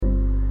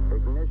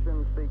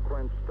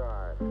Launch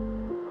start. 6,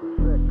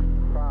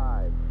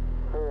 5,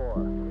 4,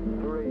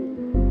 3,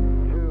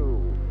 2,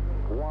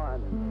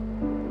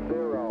 1,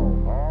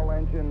 0. All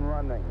engine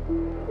running.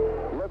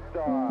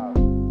 Liftoff.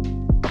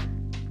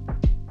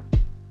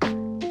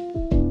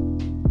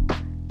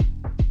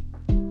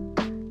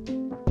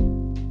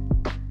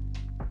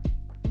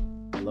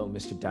 Hello,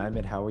 Mr.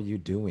 Diamond. How are you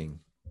doing?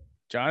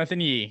 Jonathan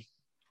Yee,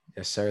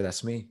 Yes, sir.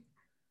 That's me.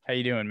 how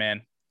you doing,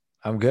 man?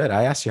 I'm good.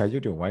 I asked you how you're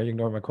doing. Why are you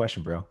ignoring my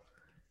question, bro?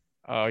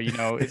 Oh, I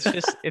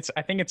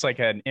think it's like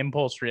an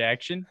impulse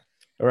reaction.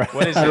 All right.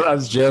 What is it? I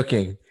was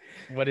joking.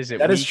 What is it?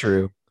 That is Week?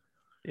 true.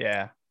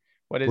 Yeah.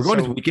 What We're is going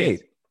to so week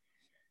it's 8,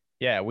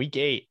 yeah, week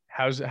 8.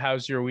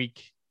 How's your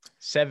week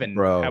 7? How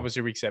bro. was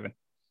your week 7?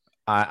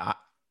 I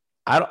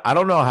I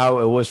don't know how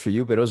it was for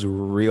you, but it was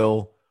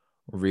real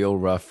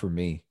rough for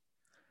me.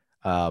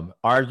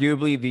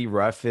 Arguably the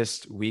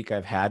roughest week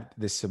I've had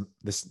this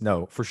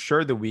no, for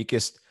sure the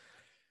weakest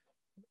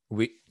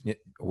week.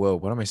 Whoa,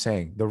 what am I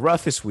saying? The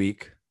roughest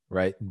week,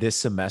 right? This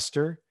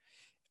semester,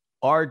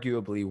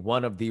 arguably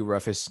one of the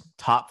roughest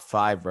top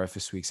 5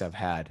 roughest weeks I've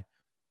had,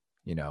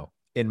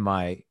 in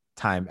my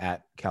time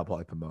at Cal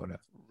Poly Pomona.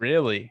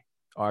 Really?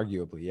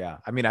 Arguably, yeah.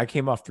 I mean, I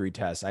came off 3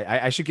 tests.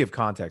 I should give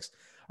context.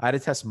 I had a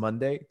test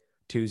Monday,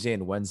 Tuesday,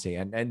 and Wednesday,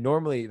 and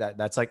normally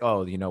that's like,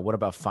 oh, what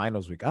about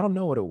finals week? I don't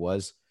know what it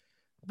was,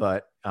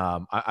 but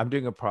I'm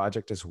doing a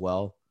project as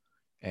well.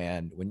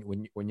 And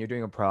when you're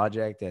doing a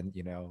project, and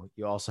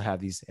you also have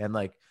these, and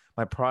like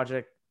my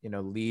project,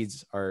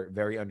 leads are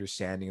very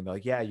understanding, and they're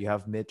like, yeah, you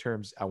have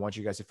midterms. I want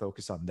you guys to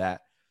focus on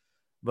that.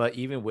 But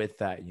even with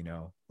that,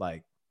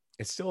 like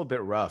it's still a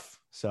bit rough.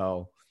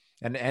 So,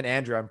 and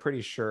Andrew, I'm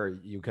pretty sure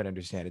you can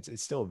understand.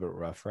 It's still a bit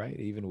rough, right?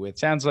 Even with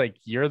Sounds like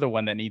you're the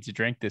one that needs a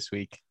drink this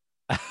week.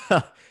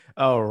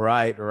 oh,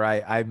 right,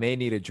 right. I may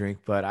need a drink,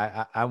 but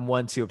I'm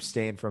one to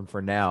abstain from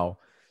for now.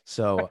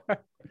 So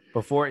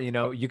before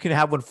you can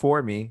have one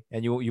for me,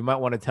 and you might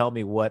want to tell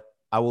me what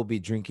I will be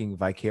drinking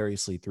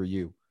vicariously through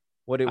you.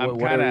 I'm What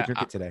kind are we of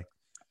drinking today?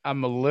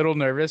 I'm a little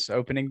nervous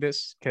opening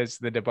this because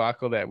the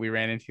debacle that we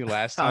ran into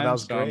last Oh, that time,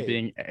 was so I'm great.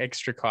 being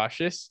extra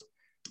cautious.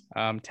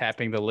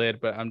 Tapping the lid,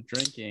 but I'm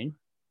drinking.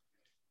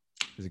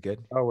 Is it good?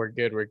 Oh, we're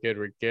good. We're good.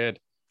 We're good.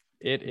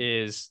 It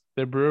is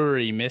the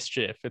brewery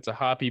Mischief. It's a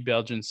hoppy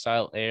Belgian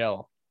style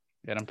ale,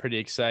 and I'm pretty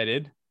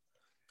excited.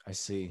 I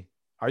see.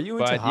 Are you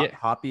into But yeah,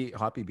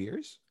 hoppy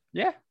beers?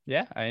 yeah,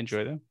 I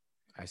enjoy them.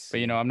 I But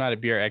see. I'm not a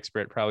beer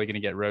expert. Probably going to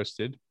get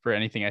roasted for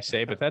anything I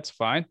say, but that's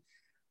fine.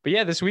 But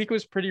yeah, this week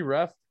was pretty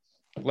rough.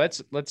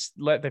 Let's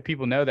let the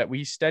people know that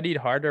we studied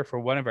harder for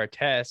one of our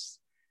tests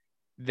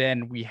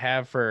than we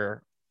have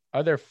for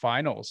other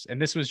finals. And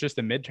this was just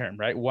a midterm,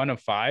 right? 1 of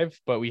 5,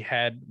 but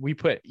we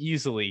put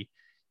easily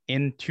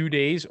in 2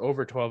 days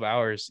over 12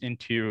 hours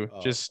into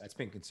Oh, just, that's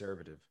being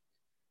conservative.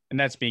 and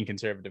that's being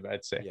conservative,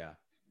 I'd say. Yeah.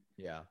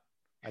 Yeah.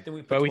 I think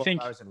we put But we 12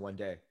 think, hours in one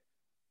day.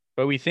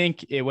 but we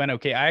think it went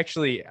okay.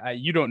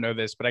 You don't know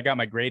this, but I got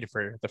my grade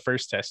for the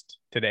first test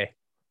today.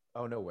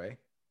 Oh, no way.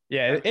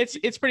 Yeah,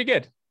 it's pretty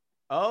good.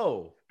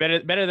 Oh,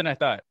 Better than I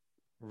thought.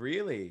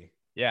 really?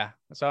 Yeah,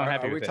 so I'm Are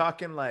happy we with it.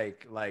 talking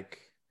like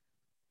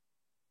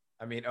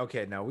I mean,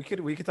 okay, no, we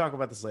could talk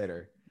about this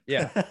later.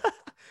 Yeah,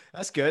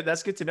 That's good.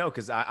 That's good to know,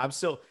 because I'm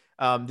still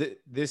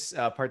this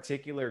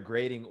particular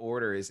grading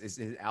order is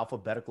in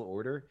alphabetical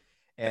order,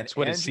 and that's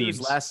what it Andrew's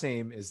seems. last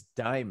name is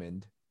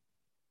Diamond,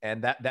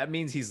 and that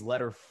means he's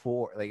letter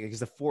 4, like he's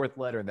the 4th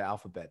letter in the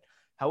alphabet.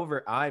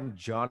 However, I'm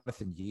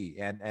Jonathan Yee,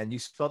 and you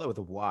spell that with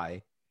a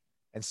Y,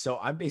 and so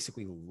I'm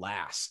basically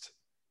last,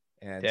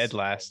 and Dead so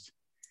last.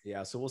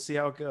 yeah, so we'll see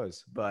how it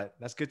goes. But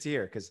that's good to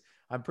hear, because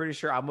I'm pretty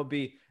sure I'm gonna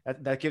be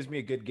that gives me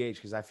a good gauge,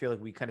 because I feel like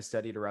we kind of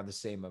studied around the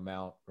same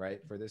amount, right?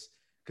 For this,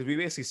 because we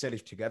basically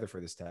studied together for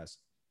this test.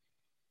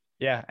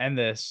 Yeah, and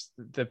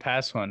the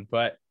past one,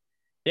 but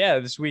yeah,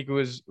 this week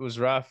was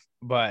rough,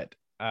 but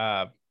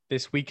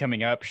this week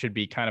coming up should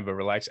be kind of a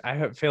relax.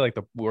 Feel like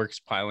the work's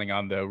piling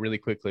on though really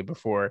quickly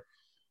before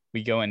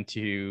we go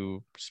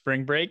into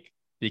spring break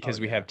Oh because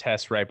we yeah. have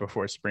tests right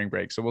before spring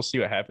break. So we'll see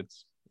what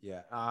happens.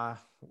 Yeah. Well,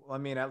 I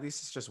mean, at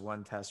least it's just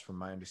one test from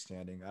my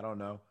understanding. I don't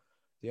know.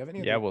 Do you have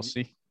any Yeah, other? we'll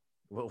see.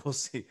 We'll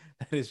see.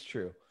 That is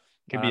true.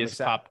 Could be I'm his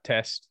excited. pop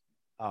test.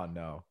 Oh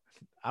no,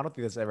 I don't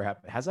think that's ever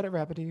happened. Has that ever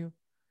happened to you?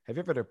 Have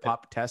you ever had a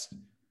pop test?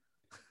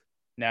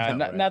 Now,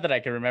 No, right? not that I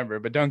can remember,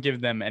 but don't give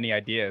them any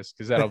ideas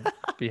because that'll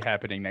be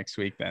happening next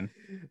week then.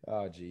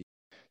 Oh gee.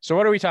 So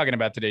what are we talking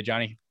about today,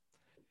 Johnny?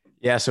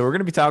 Yeah, so we're going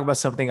to be talking about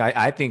something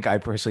I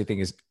personally think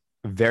is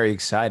very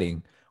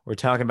exciting. We're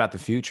talking about the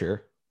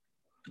future,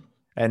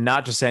 and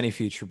not just any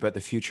future, but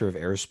the future of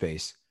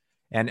aerospace.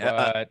 And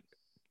What?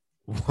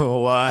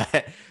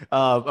 what?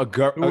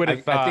 Who would have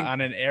I thought think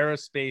on an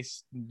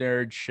aerospace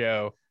nerd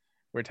show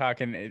we're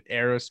talking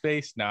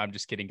aerospace? No, I'm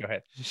just kidding. Go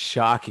ahead.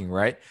 shocking,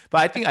 right?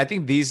 But I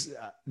think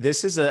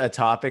this is a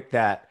topic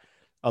that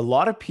a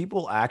lot of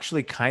people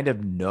actually kind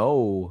of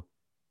know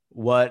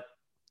what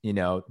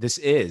this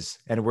is,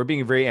 and we're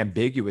being very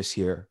ambiguous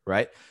here,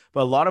 right?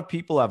 But a lot of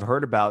people have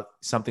heard about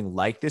something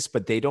like this,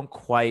 but they don't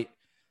quite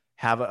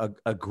have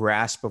a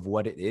grasp of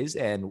what it is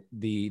and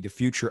the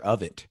future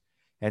of it.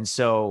 And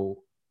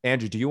so,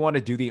 Andrew, do you want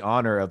to do the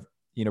honor of,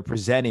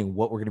 presenting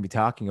what we're going to be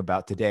talking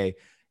about today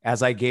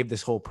as I gave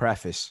this whole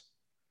preface?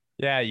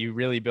 Yeah, you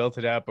really built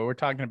it up, but we're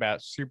talking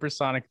about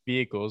supersonic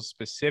vehicles,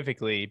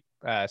 specifically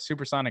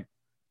supersonic.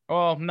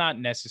 Well, not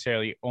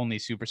necessarily only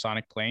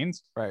supersonic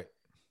planes, Right.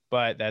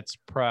 but that's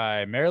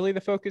primarily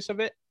the focus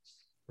of it.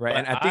 Right.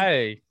 But And I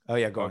think, oh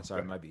yeah, go on.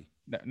 Sorry, might be.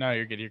 No,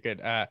 you're good. You're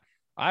good.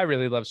 I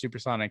really love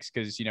supersonics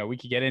because, we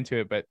could get into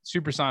it, but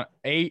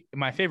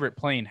my favorite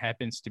plane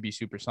happens to be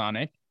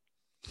supersonic.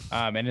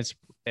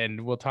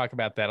 And we'll talk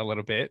about that a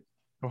little bit.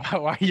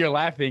 Why you're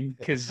laughing?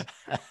 Because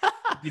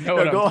you know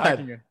what I'm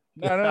talking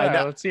about.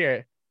 No, let's hear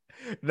it.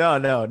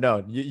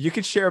 No. You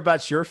can share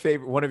about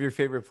one of your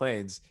favorite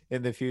planes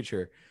in the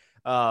future.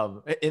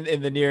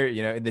 In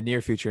the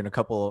near future, in a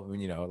couple,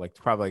 like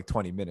probably like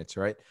 20 minutes,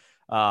 right?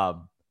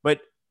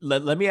 But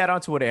let me add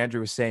on to what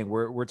Andrew was saying.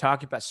 We're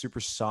talking about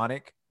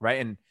supersonic, right?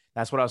 And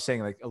that's what I was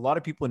saying. Like, a lot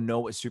of people know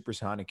what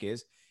supersonic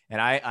is,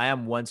 and I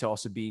am one to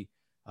also be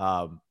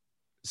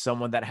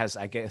someone that has,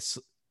 I guess,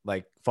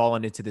 like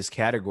fallen into this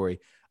category.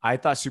 I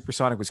thought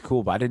supersonic was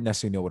cool, but I didn't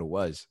necessarily know what it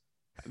was.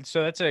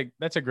 So that's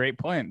a great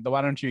point.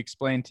 Why don't you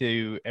explain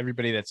to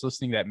everybody that's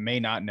listening that may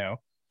not know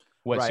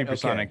what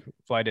supersonic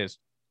flight is?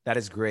 That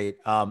is great.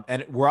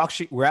 And we're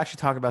actually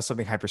talking about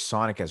something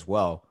hypersonic as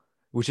well,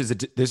 which is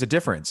there's a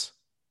difference.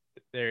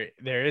 There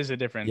is a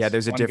difference. Yeah,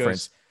 there's a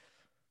difference.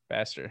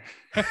 Faster.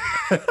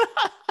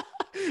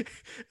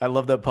 I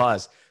love that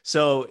pause.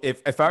 So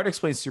if I were to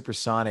explain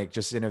supersonic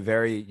just in a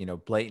very,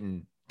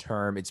 blatant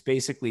term, it's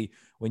basically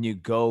when you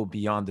go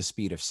beyond the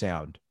speed of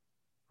sound,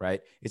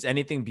 right? It's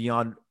anything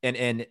beyond, and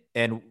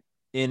in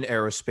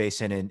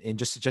aerospace and in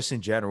just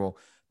in general,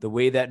 the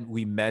way that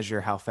we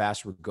measure how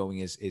fast we're going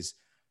is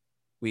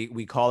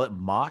we call it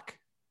Mach.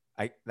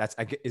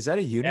 Is that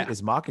a unit? Yeah.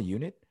 Is Mach a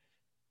unit?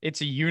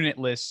 It's a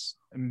unitless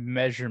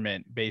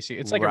measurement, basically.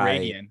 It's like a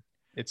radian.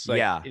 It's like,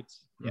 yeah.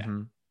 It's, yeah.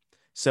 Mm-hmm.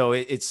 So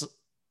it's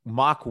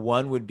Mach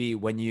 1 would be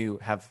when you're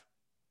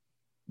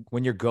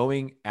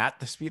going at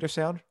the speed of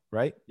sound,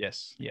 right?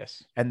 Yes.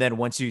 And then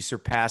once you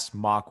surpass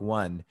Mach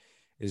 1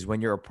 is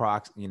when you're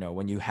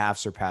when you have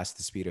surpassed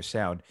the speed of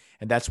sound.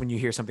 And that's when you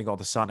hear something called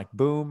the sonic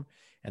boom.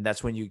 And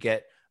that's when you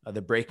get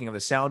the breaking of the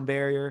sound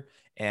barrier.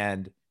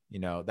 And,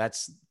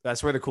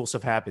 that's where the cool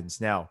stuff happens.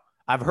 Now,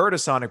 I've heard a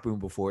sonic boom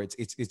before.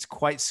 It's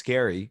quite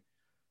scary.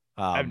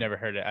 I've never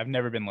heard it. I've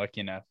never been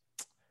lucky enough.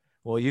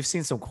 Well, you've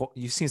seen some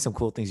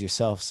cool things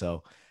yourself.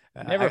 So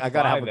I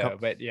gotta have a couple,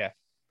 but yeah,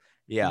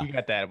 you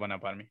got that one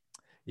up on me.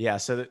 Yeah.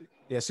 So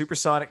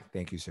supersonic.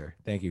 Thank you, sir.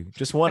 Thank you.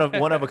 Just one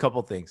of a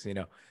couple things,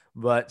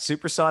 but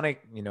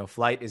supersonic,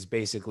 flight is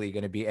basically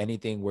going to be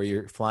anything where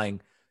you're flying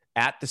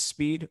at the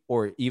speed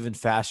or even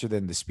faster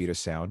than the speed of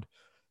sound.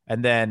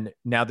 And then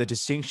now the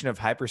distinction of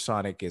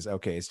hypersonic is,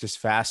 okay, it's just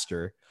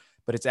faster,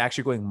 but it's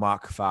actually going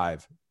Mach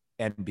 5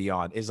 and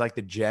beyond is like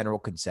the general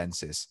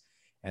consensus.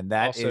 And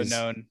that also is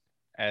known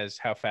as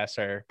how fast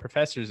our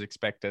professors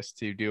expect us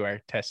to do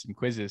our tests and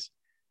quizzes,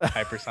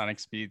 hypersonic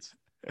speeds.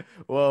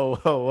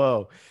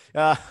 Whoa.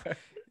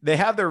 They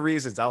have their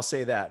reasons. I'll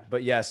say that.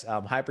 But yes,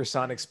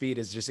 hypersonic speed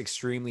is just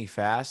extremely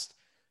fast.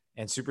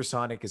 And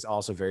supersonic is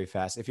also very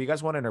fast. If you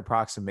guys want an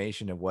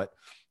approximation of what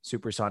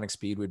supersonic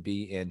speed would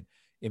be in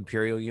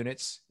imperial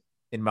units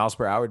in miles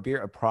per hour, would be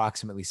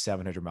approximately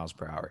 700 miles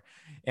per hour.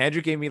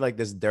 Andrew gave me like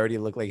this dirty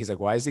look. Like he's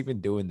like, why is he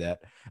even doing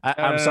that?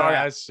 I'm sorry.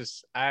 I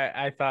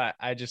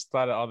just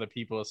thought of all the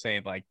people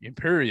saying like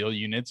imperial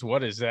units.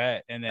 What is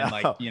that? And then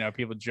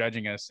people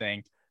judging us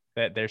saying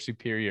that they're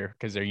superior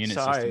because their unit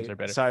systems are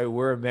better. Sorry,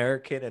 we're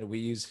American and we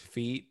use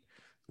feet.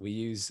 We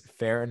use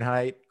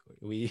Fahrenheit.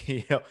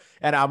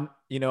 And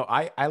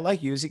I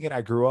like using it.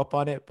 I grew up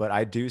on it, but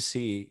I do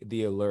see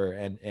the allure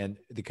and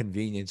the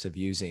convenience of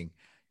using,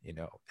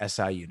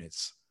 SI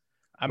units.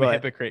 I'm a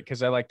hypocrite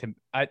because I like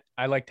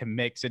to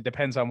mix. It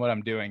depends on what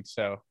I'm doing.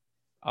 So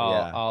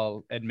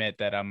I'll admit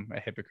that I'm a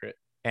hypocrite.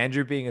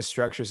 Andrew being a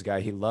structures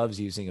guy, he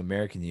loves using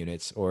American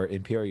units or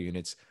imperial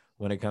units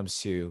when it comes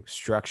to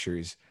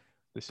structures.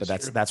 But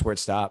that's where it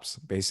stops,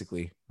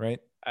 basically, right?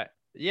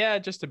 Yeah,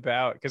 just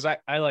about. Because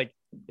I like,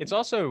 it's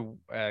also,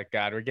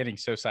 God, we're getting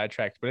so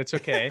sidetracked, but it's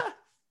okay.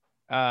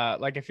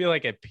 Like I feel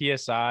like a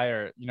PSI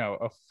or,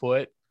 a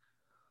foot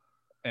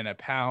and a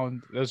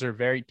pound, those are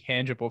very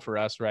tangible for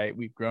us, right?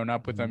 We've grown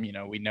up with them,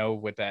 we know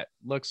what that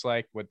looks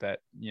like, what that,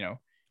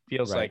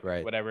 feels like,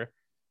 whatever.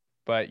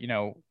 But,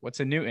 what's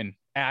a Newton?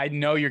 I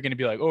know you're going to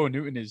be like, oh,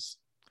 Newton is,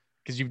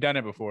 because you've done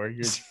it before.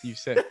 You've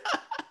said,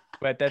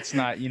 but that's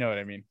not, you know what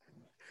I mean?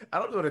 I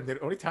don't know what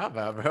are you talking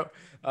about,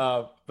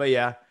 bro? But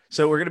yeah,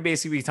 so we're going to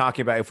basically be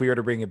talking about, if we were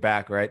to bring it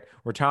back, right?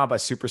 We're talking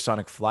about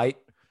supersonic flight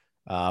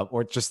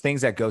or just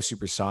things that go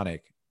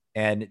supersonic.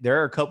 And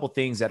there are a couple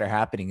things that are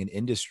happening in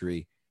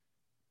industry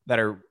that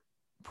are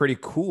pretty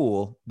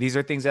cool. These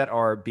are things that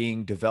are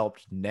being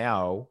developed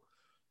now.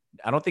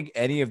 I don't think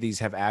any of these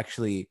have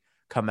actually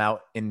come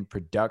out in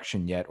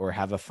production yet or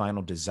have a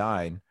final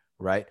design,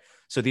 right?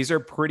 So these are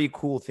pretty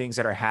cool things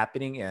that are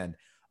happening and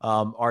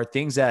are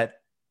things that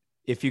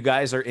if you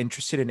guys are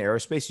interested in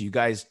aerospace, you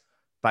guys,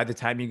 by the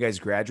time you guys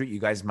graduate, you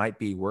guys might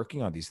be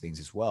working on these things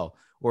as well.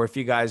 Or if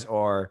you guys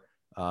are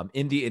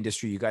in the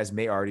industry, you guys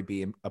may already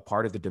be a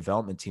part of the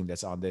development team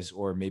that's on this,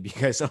 or maybe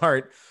you guys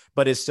aren't,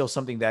 but it's still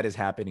something that is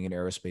happening in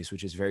aerospace,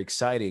 which is very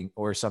exciting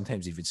or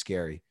sometimes even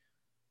scary.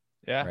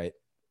 Yeah. Right.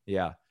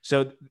 Yeah.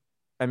 So,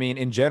 I mean,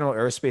 in general,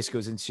 aerospace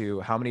goes into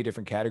how many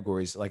different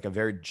categories, like a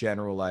very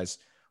generalized,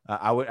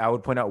 I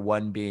would point out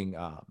one being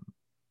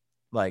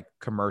like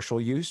commercial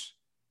use.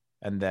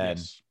 And then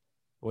Yes.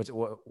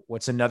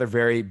 what's another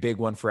very big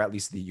one for at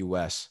least the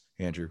US,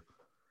 Andrew?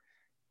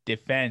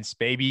 Defense,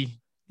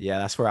 baby. Yeah,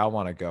 that's where I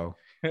want to go.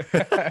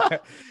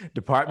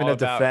 Department All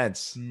of about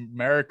Defense.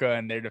 America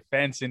and their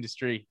defense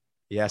industry.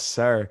 Yes,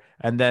 sir.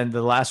 And then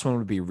the last one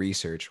would be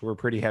research. We're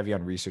pretty heavy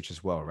on research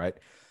as well, right?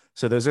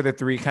 So those are the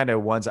three kind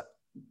of ones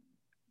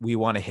we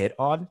want to hit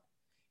on.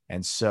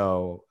 And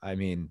so, I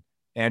mean,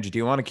 Andrew, do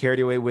you want to carry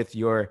away with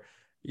your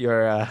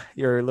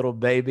little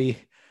baby?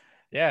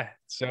 Yeah.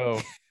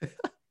 So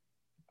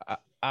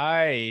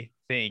I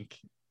think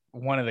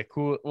one of the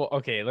cool, well,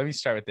 okay, let me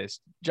start with this.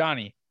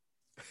 Johnny,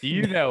 do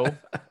you know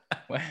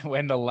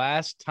when the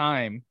last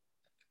time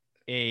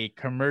a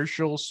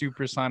commercial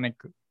supersonic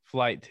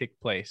flight took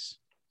place?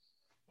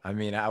 I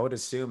mean, I would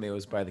assume it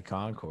was by the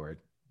Concorde.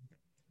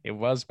 It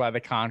was by the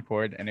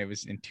Concorde, and it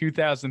was in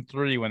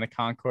 2003 when the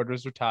Concorde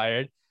was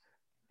retired.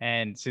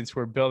 And since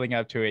we're building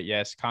up to it,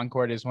 yes,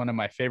 Concorde is one of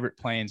my favorite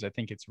planes. I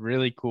think it's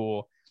really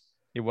cool.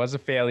 It was a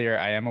failure.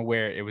 I am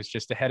aware it was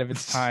just ahead of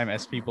its time,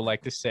 as people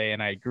like to say,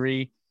 and I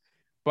agree.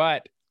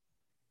 But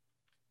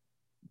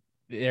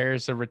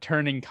there's a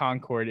returning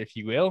Concorde, if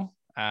you will.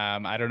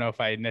 I don't know if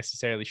I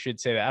necessarily should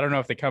say that. I don't know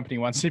if the company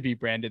wants to be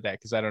branded that,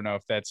 because I don't know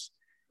if that's,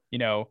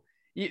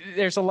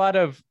 there's a lot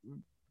of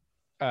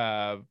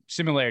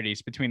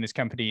similarities between this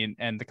company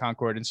and the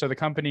Concorde. And so the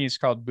company is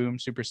called Boom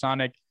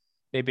Supersonic.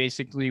 They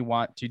basically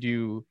want to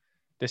do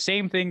the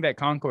same thing that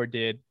Concorde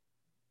did,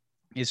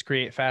 is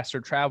create faster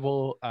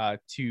travel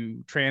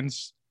to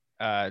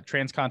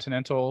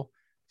transcontinental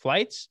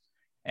flights,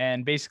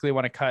 and basically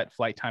want to cut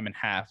flight time in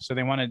half. So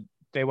they want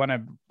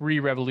to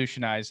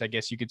re-revolutionize, I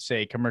guess you could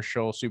say,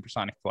 commercial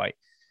supersonic flight.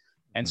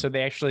 And so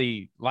they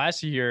actually,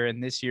 last year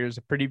and this year is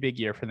a pretty big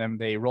year for them.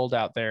 They rolled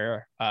out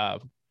their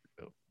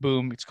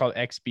Boom. It's called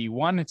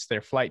XB-1. It's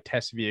their flight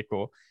test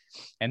vehicle,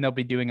 and they'll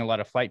be doing a lot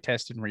of flight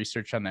test and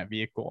research on that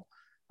vehicle.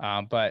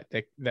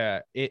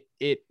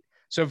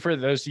 So for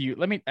those of you,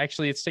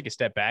 let's take a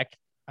step back.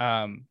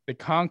 The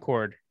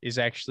Concorde is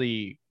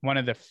actually one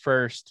of the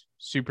first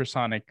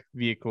supersonic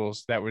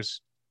vehicles that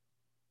was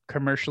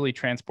commercially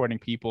transporting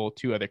people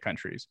to other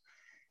countries.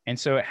 And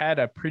so it had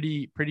a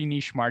pretty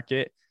niche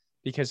market,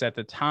 because at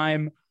the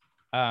time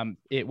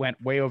it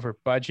went way over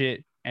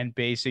budget, and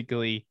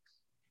basically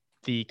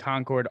the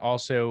Concorde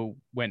also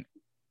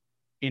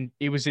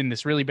it was in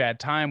this really bad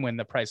time when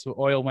the price of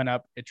oil went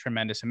up a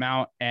tremendous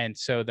amount. And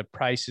so the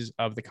prices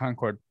of the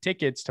Concorde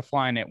tickets to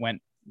fly in it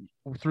went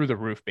through the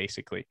roof,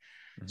 basically.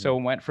 Mm-hmm. So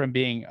it went from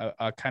being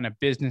a kind of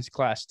business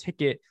class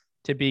ticket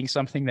to being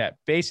something that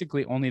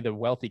basically only the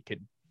wealthy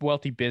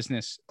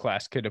business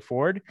class could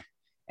afford.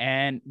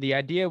 And the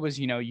idea was,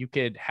 you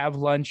could have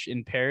lunch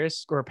in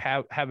Paris, or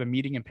have a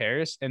meeting in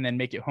Paris, and then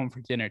make it home for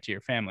dinner to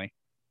your family.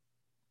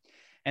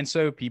 And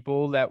so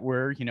people that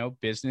were,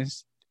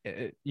 business,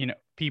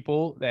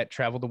 people that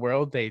traveled the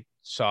world, they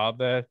saw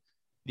the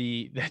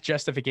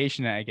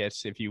justification, I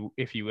guess, if you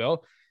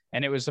will.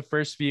 And it was the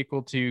first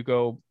vehicle to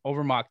go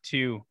over Mach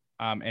 2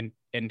 and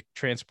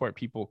transport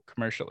people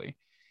commercially.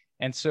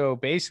 And so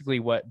basically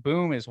what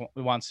Boom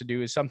wants to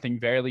do is something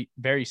very,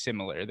 very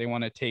similar. They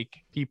want to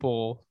take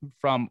people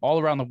from all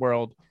around the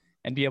world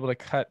and be able to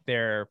cut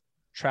their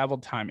travel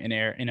time in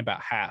air in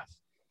about half.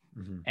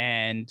 Mm-hmm.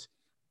 And,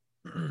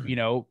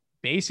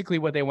 basically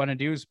what they want to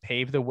do is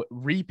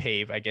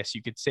repave, I guess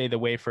you could say, the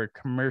way for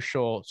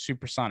commercial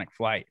supersonic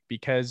flight,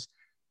 because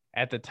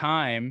at the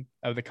time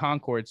of the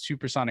Concorde,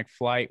 supersonic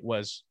flight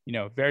was,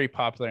 very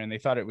popular, and they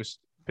thought it was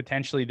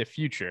potentially the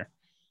future.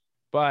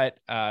 But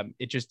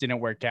it just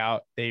didn't work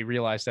out. They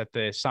realized that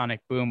the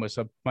sonic boom was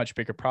a much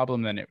bigger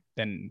problem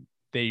than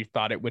they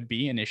thought it would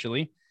be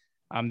initially.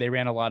 They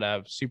ran a lot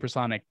of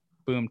supersonic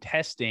boom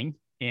testing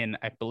in,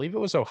 I believe it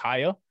was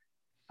Ohio,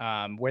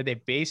 where they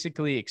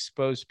basically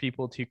exposed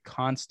people to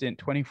constant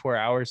 24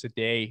 hours a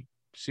day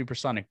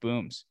supersonic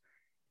booms.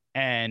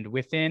 And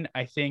within,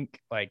 I think,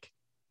 like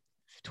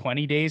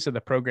 20 days of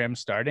the program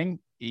starting,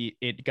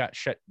 it got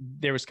shut.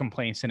 There was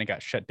complaints and it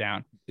got shut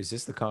down. Is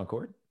this the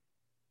Concorde?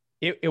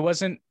 It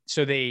wasn't.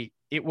 So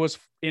it was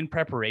in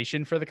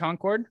preparation for the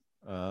Concorde.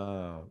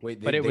 Oh,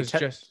 wait.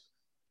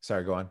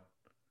 Sorry, go on.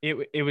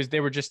 They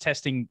were just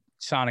testing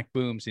sonic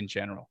booms in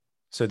general.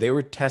 So they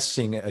were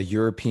testing a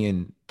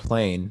European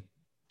plane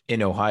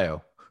in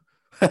Ohio.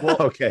 Well,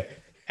 okay.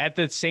 At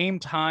the same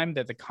time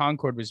that the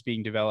Concorde was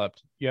being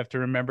developed, you have to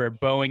remember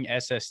Boeing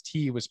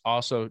SST was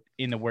also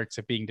in the works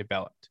of being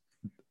developed.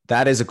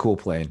 That is a cool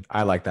plane.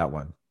 I like that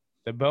one.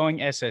 The Boeing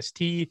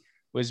SST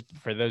was,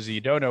 for those of you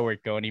who don't know, we're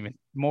going even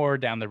more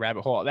down the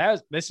rabbit hole.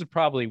 This is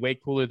probably way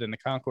cooler than the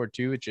Concorde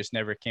 2. It just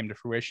never came to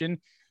fruition.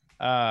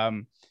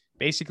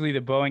 Basically, the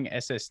Boeing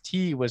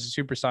SST was a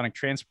supersonic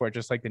transport,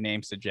 just like the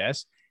name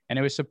suggests, and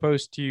it was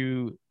supposed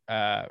to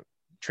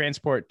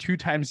transport 2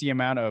 times the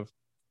amount of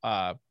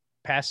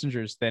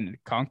passengers than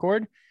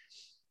Concorde,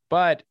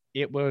 but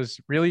it was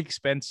really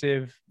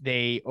expensive.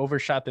 They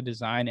overshot the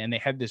design, and they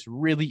had this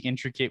really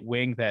intricate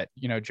wing that,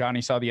 you know, Johnny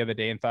saw the other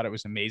day and thought it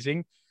was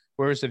amazing,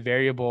 where it was a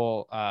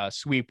variable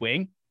sweep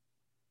wing.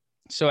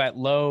 So at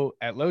low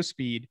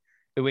speed,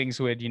 the wings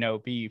would, you know,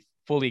 be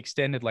fully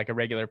extended like a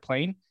regular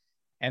plane.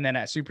 And then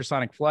at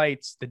supersonic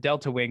flights, the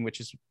delta wing,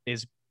 which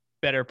is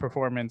better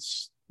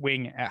performance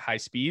wing at high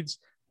speeds,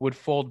 would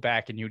fold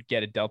back and you would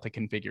get a delta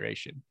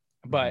configuration.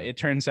 But it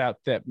turns out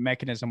that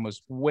mechanism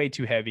was way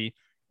too heavy,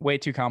 way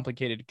too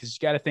complicated, because you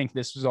got to think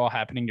this was all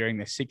happening during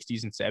the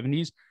 60s and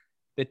 70s.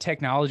 The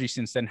technology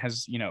since then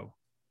has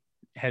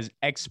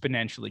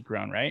exponentially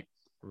grown, right?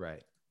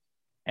 Right.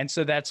 And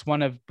so that's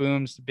one of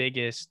Boom's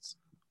biggest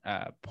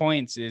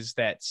points, is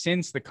that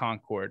since the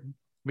Concorde,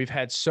 we've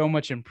had so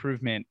much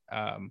improvement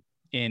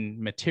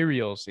in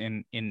materials,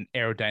 in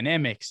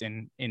aerodynamics,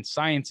 in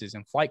sciences,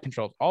 and flight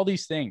controls, all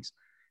these things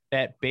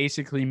that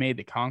basically made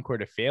the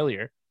Concorde a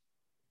failure.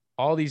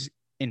 All these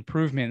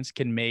improvements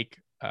can make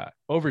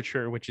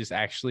Overture, which is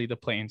actually the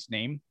plane's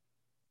name,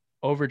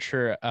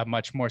 Overture, a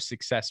much more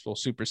successful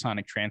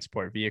supersonic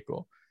transport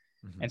vehicle.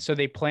 Mm-hmm. And so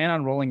they plan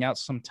on rolling out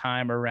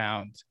sometime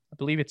around, I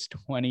believe it's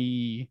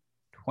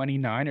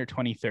 2029 or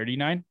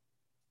 2039.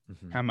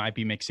 Mm-hmm. I might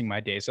be mixing my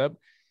days up,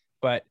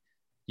 but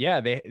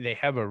yeah, they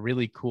have a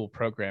really cool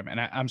program, and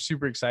I'm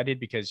super excited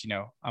because, you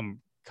know,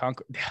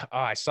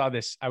 I saw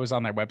this. I was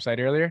on their website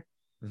earlier.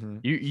 Mm-hmm.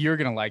 You're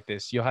gonna like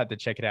this. You'll have to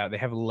check it out. They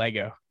have a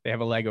Lego. They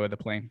have a Lego of the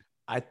plane.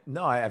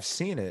 I've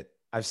seen it.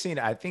 I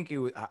think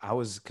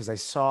because I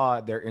saw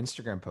their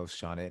Instagram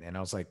post on it, and I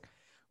was like,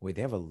 wait,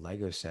 they have a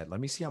Lego set. Let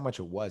me see how much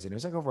it was, and it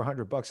was like over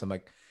 $100. I'm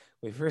like,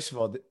 wait, first of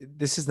all,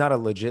 this is not a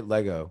legit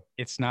Lego.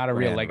 It's not a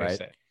real Lego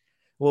set.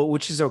 Well,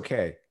 which is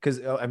okay,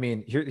 because I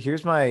mean,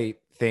 here's my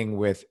thing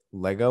with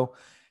Lego.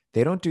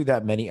 They don't do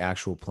that many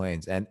actual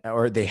planes,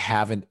 or they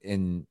haven't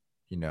in,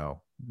 you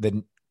know,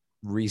 the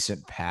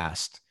recent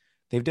past.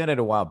 They've done it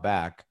a while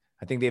back.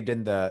 I think they've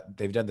done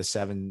the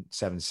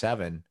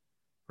 777,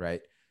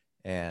 right?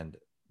 And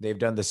they've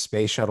done the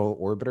Space Shuttle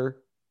Orbiter.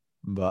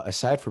 But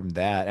aside from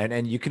that,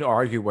 and you can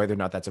argue whether or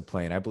not that's a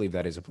plane. I believe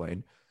that is a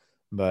plane.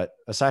 But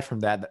aside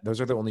from that,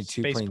 those are the only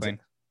two planes. Plane.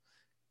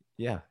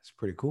 Yeah, it's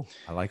pretty cool.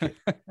 I like it.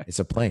 It's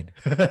a plane.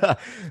 Yeah,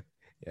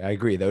 I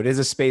agree, though. It is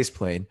a space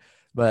plane.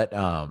 But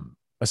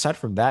aside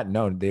from that,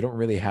 no, they don't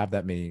really have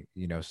that many,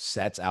 you know,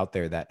 sets out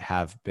there that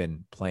have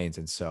been planes.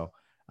 And so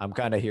I'm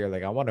kind of here,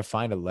 like, I want to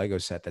find a Lego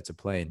set that's a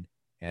plane.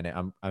 And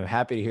I'm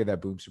happy to hear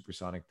that Boom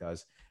Supersonic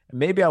does. And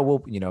maybe I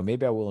will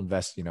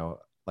invest, you know,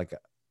 like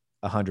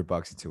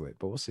 $100 into it,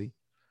 but we'll see.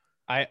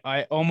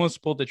 I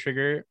almost pulled the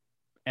trigger.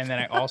 And then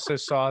I also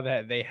saw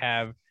that they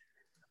have,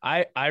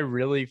 I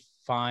really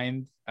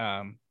find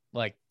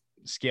like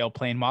scale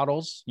plane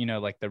models, you know,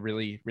 like the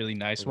really, really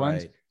nice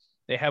ones.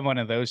 They have one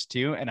of those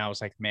too. And I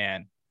was like,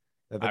 man,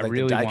 I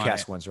really the want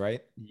die-cast it. ones,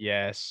 right?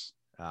 Yes.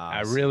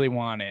 I really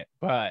want it,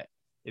 but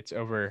it's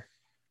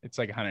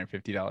like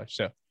 $150.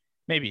 So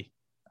maybe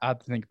I'll have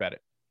to think about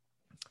it.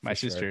 My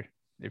sister,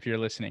 if you're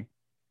listening,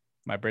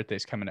 my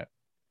birthday's coming up.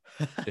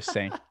 Just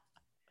saying.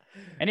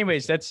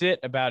 Anyways, that's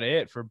about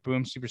it for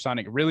Boom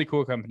Supersonic. Really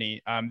cool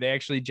company. They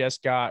actually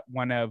just got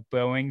one of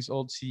Boeing's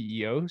old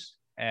CEOs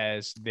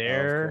as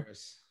their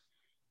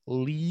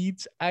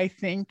leads, I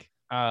think.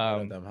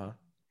 One of them, huh?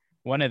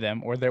 One of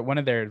them, or one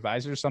of their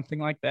advisors, something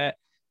like that.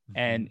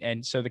 Mm-hmm.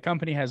 And so the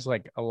company has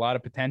like a lot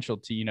of potential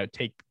to, you know,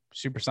 take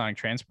supersonic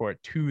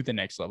transport to the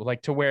next level,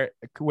 like to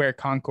where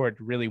Concorde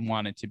really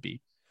wanted to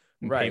be.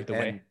 Right. Pave the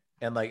way.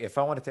 And like, if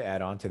I wanted to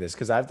add on to this,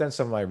 because I've done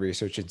some of my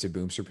research into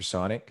Boom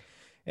Supersonic.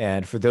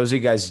 And for those of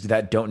you guys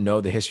that don't know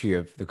the history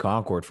of the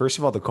Concorde, first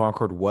of all, the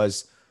Concorde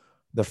was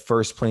the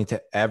first plane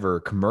to ever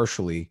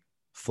commercially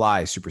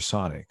fly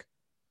supersonic.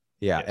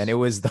 Yeah. Yes. And it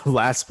was the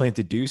last plane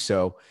to do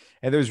so.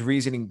 And there's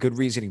good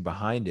reasoning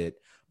behind it.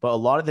 But a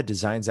lot of the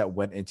designs that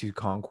went into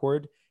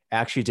Concorde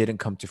actually didn't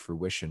come to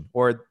fruition,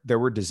 or there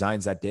were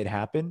designs that did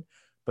happen,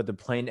 but the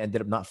plane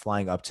ended up not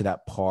flying up to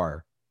that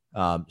par.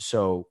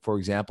 So for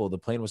example, the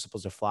plane was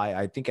supposed to fly,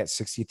 I think, at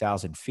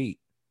 60,000 feet.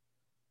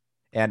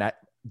 And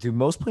do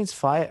most planes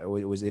fly?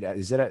 Is it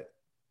at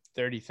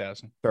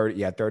 30,000?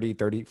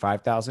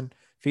 35,000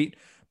 feet.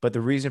 But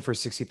the reason for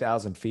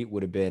 60,000 feet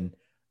would have been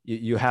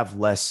you have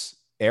less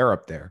air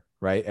up there,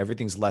 right?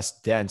 Everything's less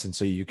dense. And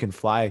so you can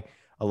fly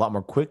a lot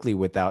more quickly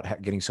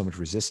without getting so much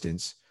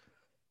resistance.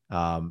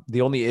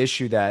 The only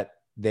issue that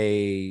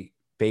they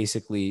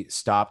basically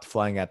stopped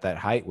flying at that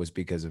height was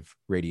because of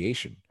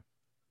radiation,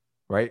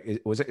 right?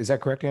 Is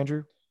that correct,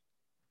 Andrew?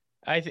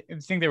 I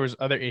think there was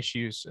other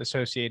issues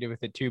associated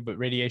with it too, but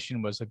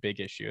radiation was a big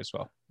issue as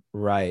well.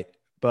 Right.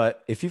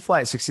 But if you fly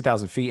at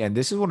 60,000 feet, and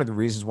this is one of the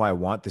reasons why I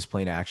want this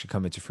plane to actually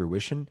come into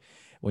fruition,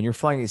 when you're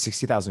flying at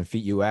 60,000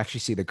 feet, you actually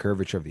see the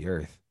curvature of the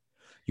earth.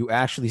 you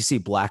actually see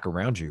black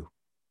around you,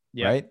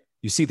 Yeah. right?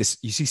 You see this,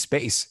 you see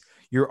space.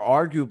 You're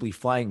arguably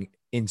flying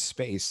in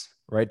space,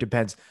 right?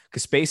 Depends,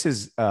 because space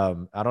is, I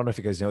don't know if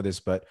you guys know this,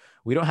 but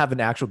we don't have an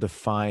actual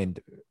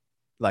defined,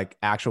 like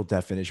actual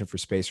definition for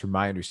space, from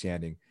my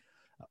understanding.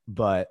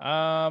 But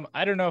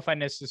I don't know if I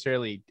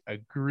necessarily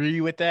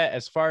agree with that.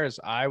 As far as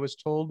I was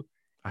told,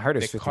 I heard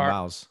it's the 50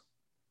 miles.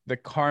 the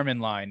Kármán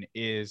line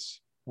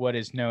is what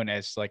is known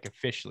as like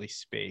officially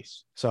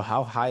space. So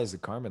how high is the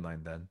Kármán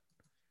line then?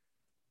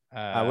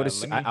 I would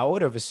Let me I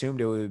would have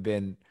assumed it would have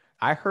been.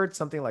 I heard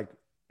something like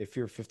if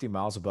you're 50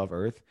 miles above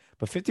Earth,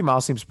 but 50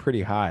 miles seems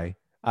pretty high.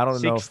 I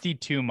don't know if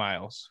 62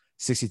 miles.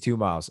 62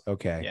 miles.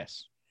 Okay.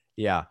 Yes.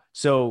 Yeah.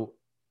 So,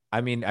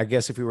 I mean, I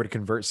guess if we were to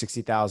convert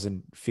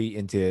 60,000 feet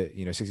into,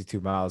 62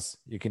 miles,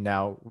 you can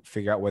now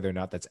figure out whether or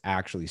not that's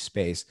actually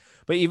space.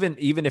 But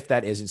even if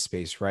that isn't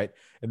space, right?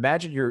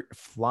 Imagine you're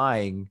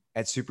flying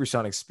at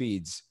supersonic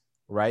speeds,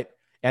 right?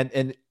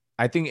 And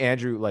I think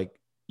Andrew, like,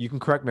 you can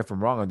correct me if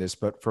I'm wrong on this,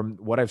 but from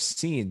what I've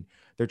seen,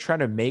 they're trying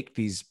to make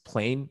these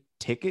plane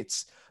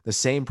tickets the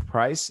same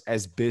price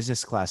as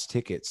business class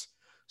tickets.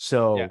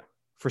 So Yeah.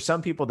 for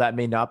some people that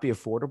may not be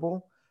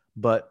affordable,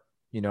 but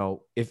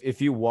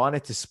if you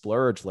wanted to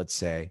splurge, let's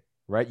say,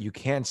 right, you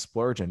can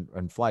splurge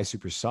and fly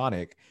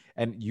supersonic,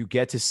 and you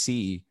get to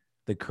see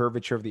the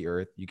curvature of the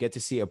Earth. You get to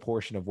see a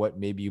portion of what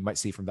maybe you might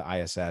see from the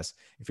ISS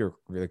if you're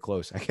really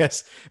close, I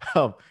guess.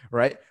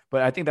 Right.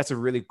 But I think that's a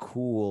really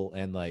cool,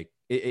 and like,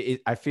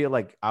 I feel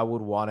like I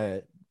would want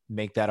to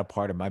make that a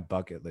part of my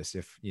bucket list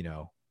if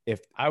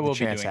I the will be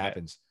chance doing that.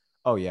 happens.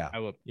 Oh yeah. I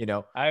will. You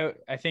know, I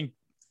think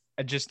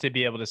just to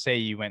be able to say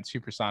you went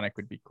supersonic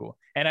would be cool.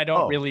 And I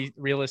don't Oh. really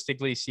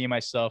realistically see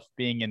myself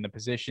being in the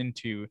position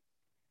to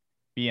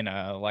be in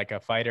a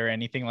fighter or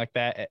anything like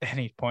that at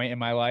any point in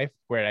my life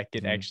where I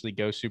could Mhm. actually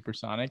go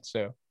supersonic.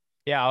 So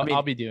yeah, I mean-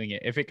 I'll be doing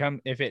it. If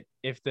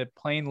the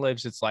plane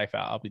lives its life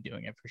out, I'll be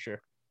doing it for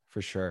sure.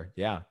 For sure.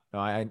 Yeah.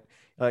 No,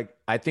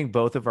 I think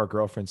both of our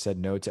girlfriends said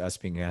no to us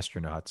being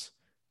astronauts.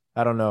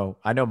 I don't know.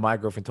 I know my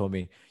girlfriend told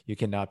me you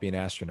cannot be an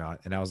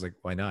astronaut. And I was like,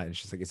 why not? And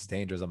she's like, it's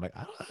dangerous. I'm like,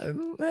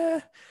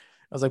 I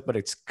was like, but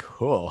it's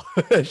cool.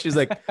 She's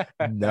like,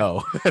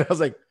 no. And I was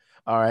like,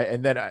 all right.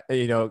 And then,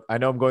 I know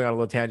I'm going on a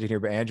little tangent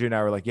here, but Andrew and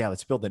I were like, yeah,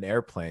 let's build an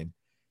airplane.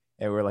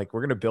 And we're like,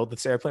 we're going to build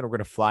this airplane. We're going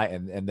to fly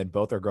it. And then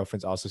both our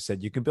girlfriends also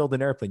said, you can build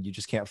an airplane. You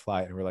just can't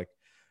fly it. And we're like,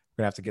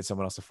 we're going to have to get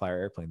someone else to fly our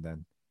airplane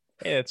then.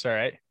 Hey, that's all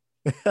right.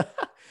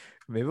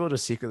 Maybe we'll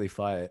just secretly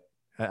fly it.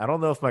 I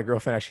don't know if my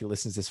girlfriend actually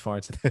listens this far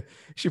into the,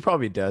 she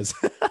probably does.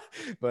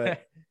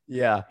 But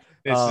yeah,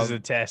 This is a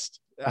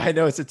test. I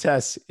know it's a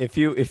test. If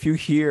you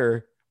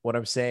hear what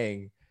I'm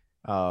saying,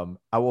 I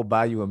will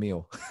buy you a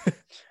meal.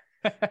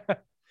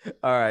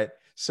 All right.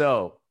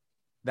 So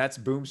that's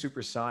Boom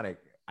Supersonic.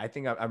 I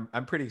think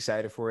I'm pretty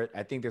excited for it.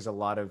 I think there's a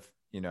lot of,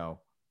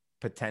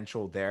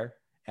 potential there.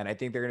 And I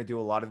think they're going to do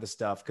a lot of the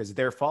stuff because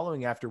they're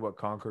following after what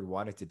Concorde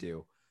wanted to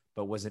do,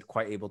 but wasn't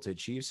quite able to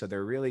achieve. So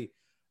they're really,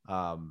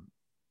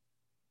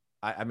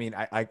 I mean,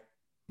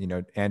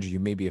 Andrew, you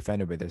may be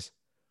offended by this.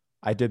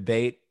 I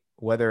debate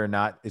whether or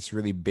not it's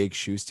really big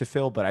shoes to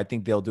fill, but I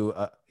think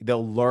they'll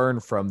learn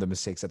from the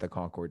mistakes that the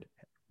Concorde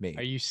made.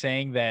 Are you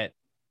saying that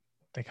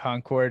the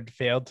Concorde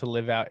failed to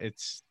live out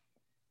its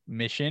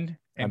mission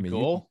and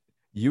goal?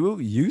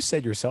 You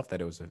said yourself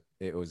that it was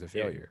a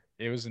failure.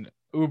 It was an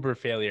uber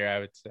failure, I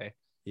would say.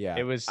 Yeah.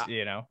 It was,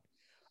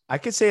 I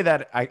could say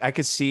that I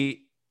could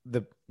see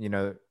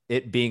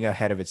it being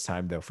ahead of its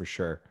time though, for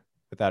sure.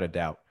 Without a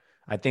doubt.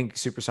 I think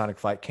supersonic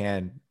flight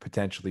can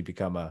potentially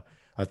become a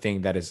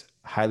thing that is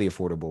highly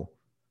affordable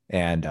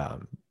and,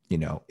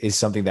 is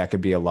something that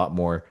could be a lot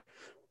more,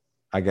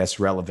 I guess,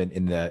 relevant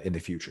in the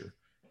future.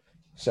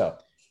 So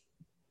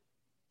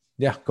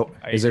yeah, go.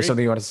 Is there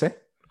something you want to say?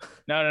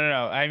 No.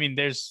 I mean,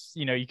 there's,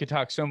 you could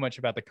talk so much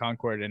about the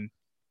Concorde and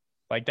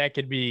like that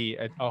could be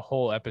a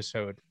whole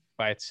episode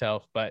by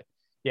itself. But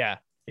yeah,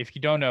 if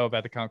you don't know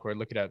about the Concorde,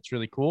 look it up. It's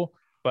really cool.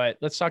 But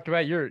let's talk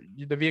about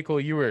the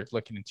vehicle you were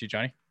looking into,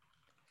 Johnny.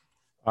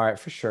 All right,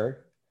 for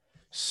sure.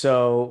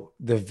 So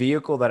the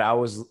vehicle that I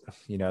was,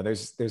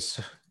 there's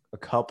a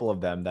couple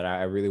of them that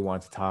I really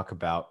want to talk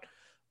about,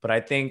 but I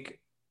think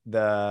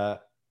I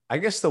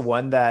guess the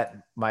one that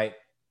might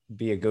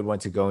be a good one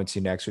to go into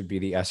next would be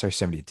the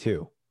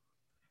SR-72.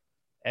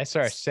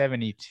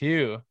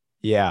 SR-72.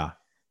 Yeah.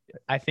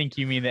 I think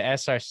you mean the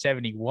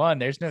SR-71.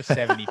 There's no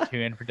 72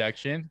 in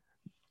production.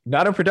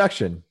 Not in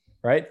production,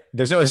 right?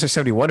 There's no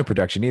SR-71 in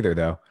production either,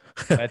 though.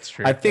 That's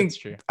true. I think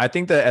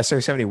the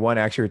SR-71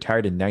 actually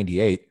retired in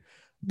 98,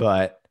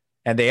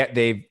 and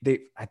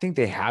they I think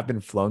they have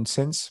been flown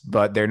since,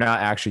 but they're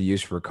not actually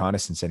used for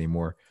reconnaissance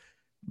anymore.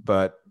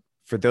 But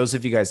for those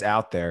of you guys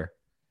out there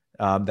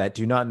that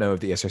do not know of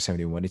the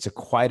SR-71, it's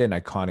quite an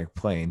iconic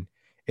plane.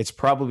 It's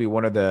probably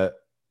one of the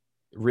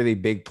really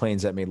big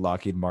planes that made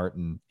Lockheed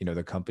Martin,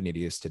 the company it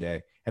is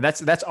today. And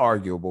that's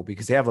arguable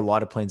because they have a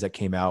lot of planes that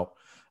came out.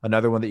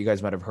 Another one that you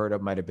guys might have heard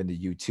of might have been the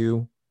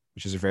U-2,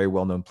 which is a very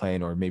well-known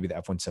plane, or maybe the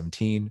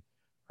F-117,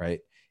 right?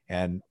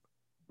 And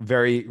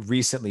very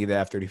recently, the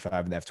F-35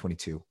 and the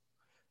F-22.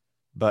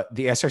 but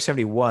the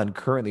SR-71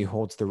 currently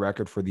holds the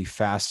record for the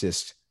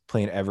fastest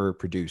plane ever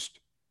produced.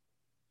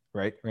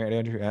 Right,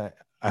 Andrew?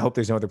 I hope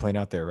there's no other plane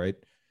out there, right?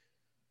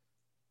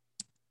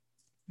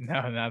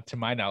 No, not to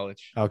my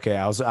knowledge. Okay,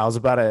 I was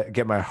about to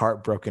get my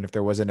heart broken if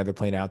there was another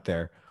plane out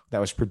there that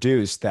was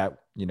produced that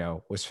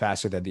was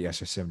faster than the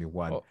SR-71.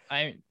 Well,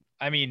 I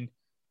mean,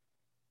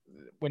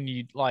 when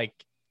you like,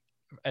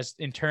 as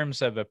in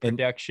terms of a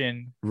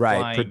production, Right,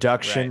 flying,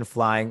 production, right,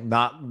 flying,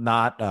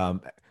 not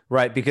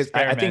right, because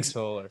I think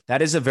experimental,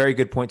 that is a very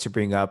good point to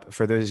bring up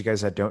for those of you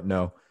guys that don't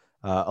know.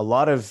 A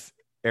lot of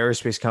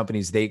aerospace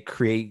companies, they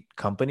create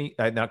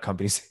not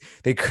companies,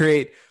 they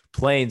create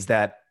planes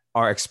that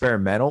are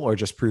experimental or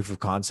just proof of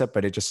concept,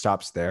 but it just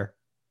stops there,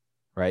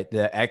 right?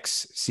 The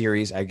X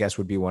series, I guess,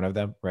 would be one of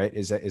them, right?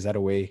 Is that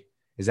a way?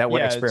 Is that what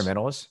Yeah,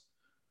 experimental is?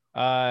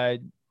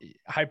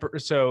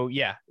 So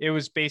yeah, it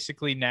was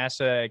basically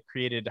NASA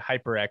created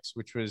HyperX,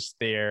 which was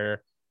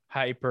their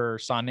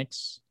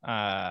hypersonics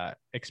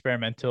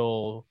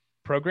experimental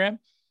program.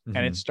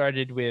 And it Mhm.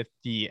 started with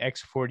the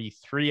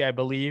X-43, I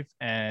believe,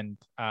 and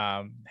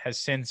has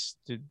since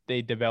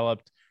they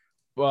developed.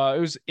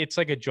 Well, it's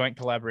like a joint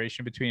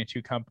collaboration between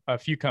a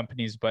few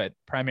companies, but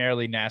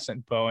primarily NASA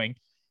and Boeing.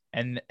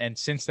 And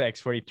since the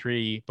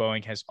X-43,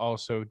 Boeing has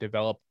also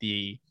developed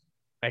the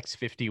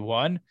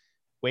X-51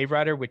 Wave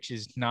Rider, which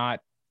is not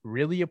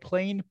really a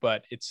plane,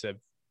 but it's a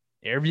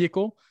air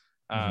vehicle.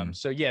 Mhm.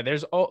 So yeah,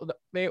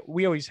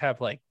 we always have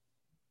like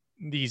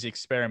these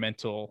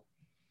experimental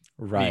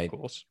Right.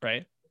 vehicles,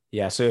 right?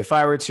 Yeah. So if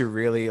I were to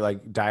really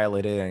like dial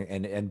it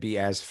in and be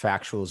as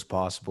factual as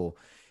possible,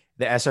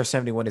 the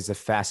SR-71 is the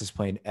fastest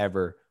plane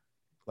ever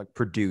like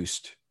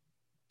produced,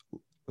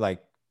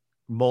 like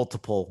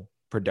multiple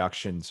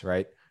productions,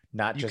 right?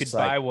 Not You just could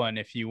buy like one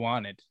if you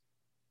wanted,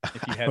 if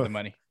you I had the don't,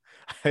 money.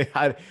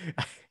 I,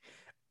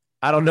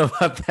 I don't know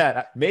about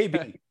that.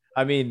 Maybe.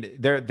 I mean,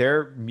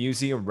 they're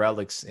museum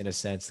relics in a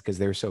sense because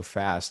they're so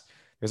fast.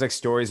 There's like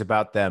stories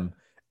about them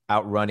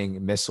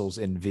outrunning missiles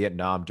in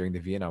Vietnam during the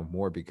Vietnam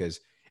War because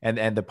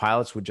and the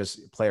pilots would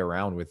just play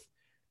around with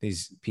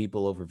these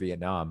people over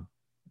Vietnam.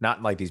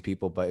 Not like these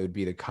people, but it would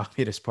be the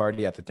Communist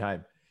Party at the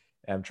time.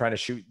 And I'm trying to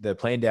shoot the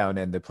plane down,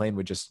 and the plane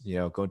would just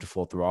go into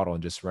full throttle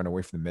and just run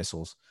away from the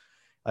missiles.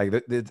 Like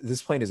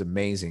this plane is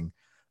amazing,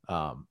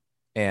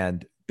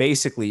 and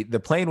basically the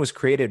plane was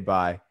created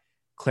by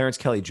Clarence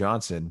Kelly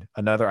Johnson,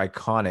 another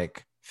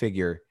iconic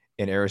figure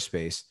in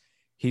aerospace.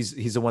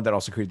 He's the one that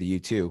also created the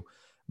U-2,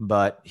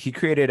 but he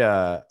created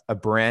a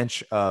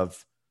branch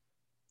of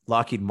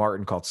Lockheed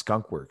Martin called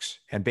Skunk Works,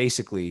 and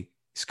basically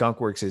Skunk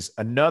Works is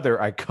another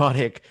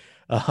iconic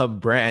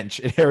branch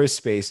in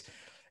aerospace,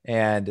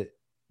 and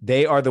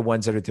they are the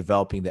ones that are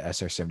developing the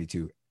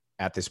SR-72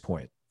 at this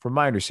point, from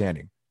my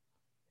understanding.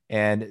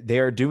 And they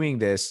are doing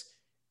this,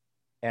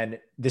 and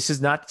this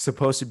is not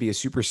supposed to be a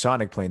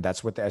supersonic plane.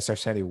 That's what the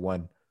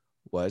SR-71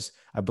 was.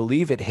 I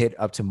believe it hit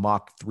up to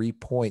Mach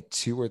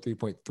 3.2 or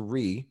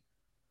 3.3.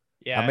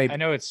 Yeah, I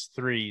know it's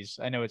threes.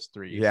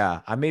 Yeah,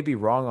 I may be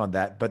wrong on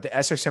that, but the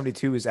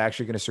SR-72 is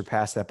actually going to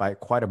surpass that by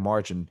quite a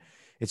margin.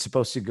 It's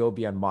supposed to go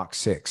beyond Mach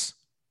 6.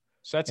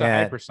 So that's a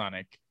And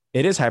hypersonic.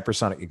 it is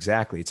hypersonic.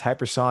 Exactly. It's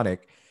hypersonic.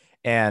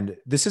 And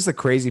this is the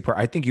crazy part.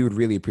 I think you would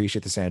really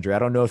appreciate this, Andrew. I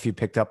don't know if you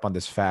picked up on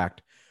this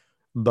fact,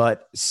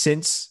 but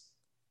since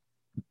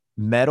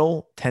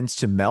metal tends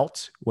to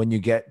melt when you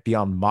get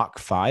beyond Mach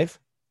 5,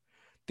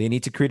 they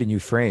need to create a new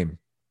frame.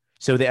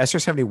 So the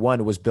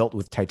SR-71 was built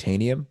with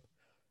titanium,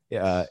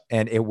 and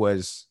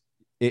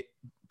it.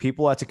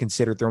 People had to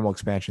consider thermal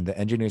expansion. The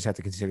engineers had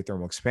to consider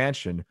thermal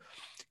expansion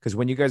because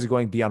when you guys are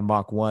going beyond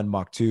Mach 1,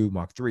 Mach 2,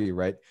 Mach 3,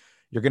 right,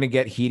 you're going to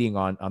get heating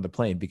on the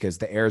plane because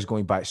the air is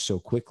going by so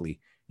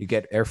quickly. You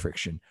get air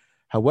friction.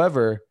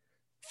 However,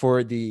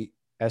 for the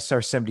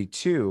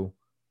SR-72,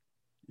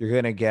 you're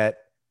going to get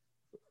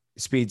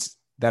speeds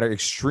that are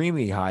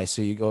extremely high.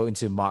 So you go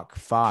into Mach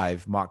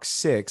 5, Mach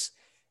 6,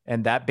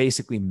 and that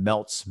basically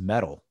melts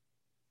metal,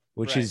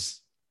 which Right.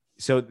 is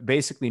so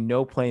basically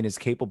no plane is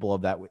capable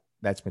of that.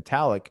 That's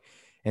metallic.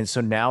 And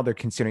so now they're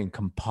considering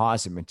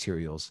composite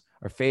materials,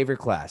 our favorite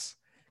class,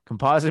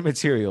 composite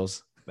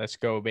materials. Let's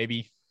go,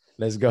 baby.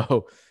 Let's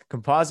go.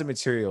 Composite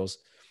materials.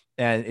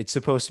 And it's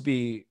supposed to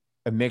be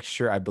a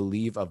mixture, I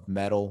believe, of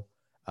metal,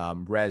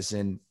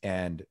 resin,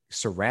 and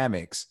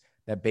ceramics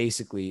that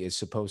basically is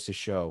supposed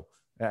to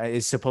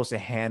is supposed to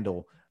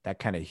handle that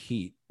kind of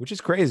heat, which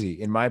is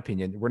crazy in my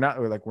opinion. We're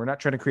not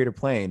trying to create a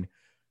plane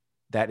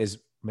that is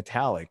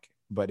metallic,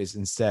 but is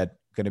instead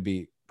going to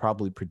be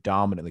probably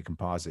predominantly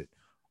composite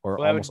or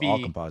Well, that would almost all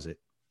be, composite.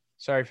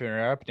 sorry for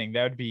interrupting.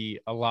 That would be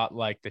a lot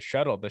like the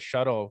shuttle. The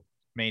shuttle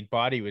main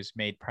body was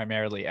made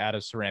primarily out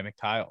of ceramic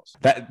tiles.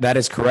 That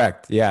is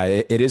correct. Yeah,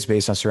 it is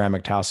based on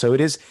ceramic tile. So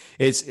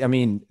I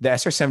mean, the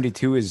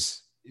SR-72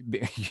 is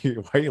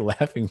why are you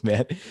laughing,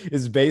 man?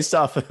 Is based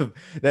off of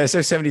the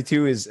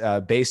SR-72 is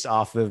based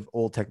off of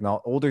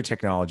older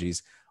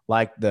technologies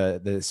like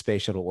the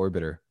space shuttle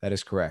orbiter. That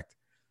is correct.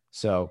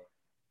 So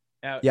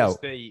Now,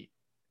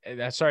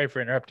 yeah, sorry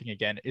for interrupting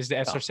again. Is the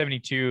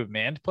SR-72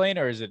 manned plane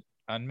or is it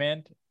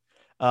unmanned?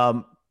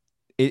 um,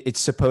 it's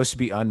supposed to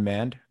be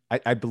unmanned.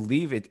 I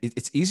believe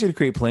it's easier to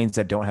create planes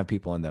that don't have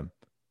people in them.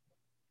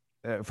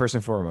 First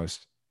and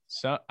foremost.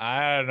 So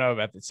I don't know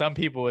about that. Some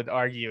people would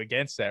argue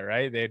against that,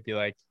 right? They'd be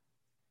like,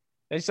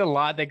 there's a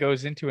lot that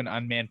goes into an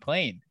unmanned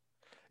plane.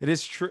 It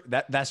is true.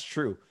 That's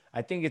true.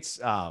 I think it's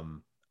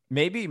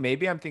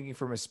maybe I'm thinking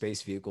from a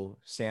space vehicle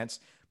stance,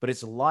 but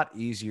it's a lot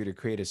easier to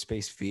create a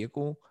space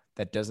vehicle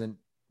that doesn't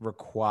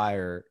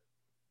require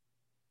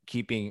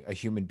keeping a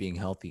human being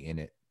healthy in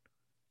it.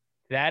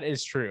 That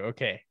is true.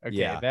 Okay.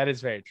 Yeah. That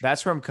is very true.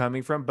 That's where I'm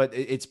coming from, but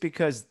it's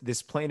because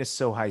this plane is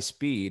so high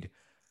speed.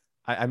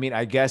 I mean,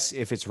 I guess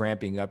if it's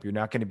ramping up, you're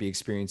not going to be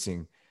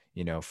experiencing,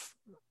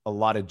 a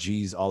lot of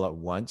G's all at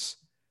once.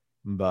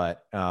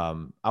 But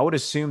I would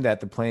assume that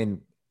the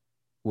plane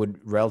would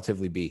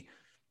relatively be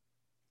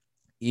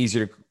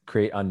easier to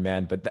create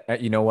unmanned.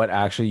 But you know what?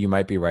 Actually, you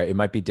might be right. It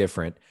might be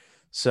different.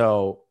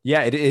 So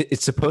yeah,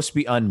 it's supposed to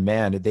be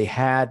unmanned. They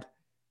had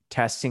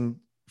testing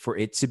for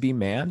it to be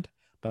manned,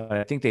 but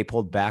I think they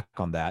pulled back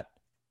on that.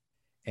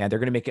 And they're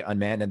going to make it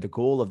unmanned. And the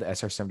goal of the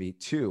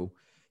SR-72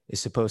 is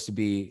supposed to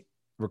be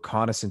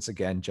reconnaissance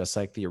again, just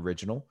like the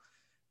original,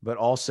 but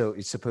also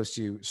it's supposed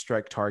to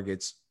strike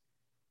targets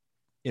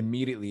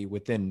immediately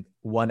within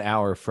 1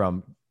 hour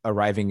from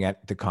arriving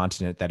at the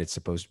continent that it's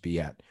supposed to be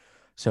at.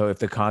 So if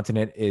the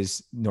continent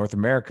is North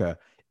America,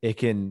 it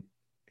can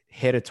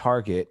hit a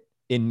target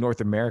in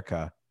North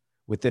America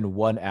within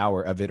 1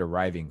 hour of it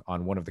arriving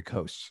on one of the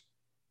coasts.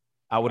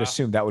 I would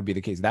assume that would be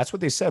the case. That's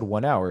what they said,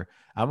 1 hour.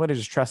 I'm going to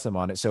just trust them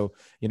on it. So,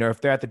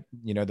 if they're at the,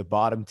 the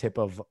bottom tip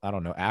of, I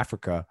don't know,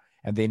 Africa,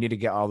 and they need to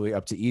get all the way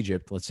up to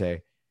Egypt, let's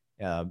say,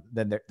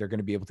 then they're going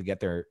to be able to get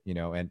there,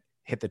 and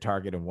hit the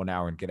target in 1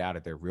 hour and get out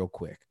of there real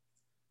quick.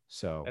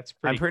 So that's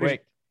pretty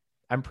quick.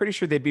 I'm pretty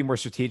sure they'd be more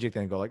strategic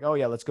than go like, oh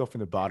yeah, let's go from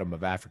the bottom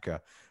of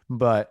Africa.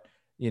 But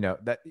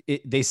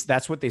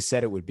that's what they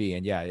said it would be.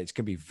 And yeah, it's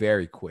going to be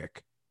very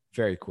quick,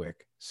 very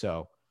quick.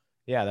 So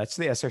yeah, that's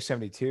the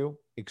SR-72.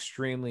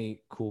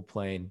 Extremely cool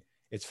plane.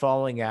 It's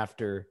following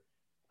after,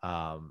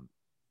 I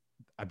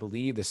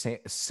believe the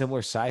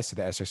similar size to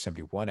the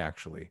SR-71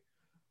 actually.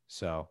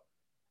 So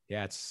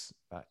yeah, it's,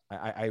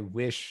 I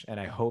wish, and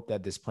I hope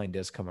that this plane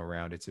does come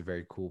around. It's a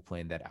very cool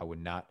plane that I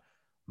would not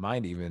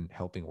mind even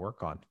helping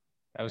work on.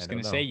 I was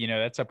going to say,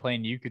 that's a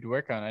plane you could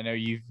work on. I know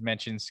you've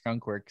mentioned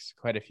Skunkworks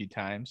quite a few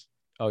times.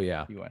 Oh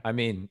yeah. I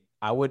mean,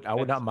 I would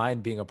not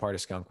mind being a part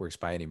of Skunkworks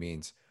by any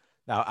means.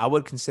 Now I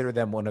would consider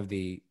them one of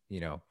the,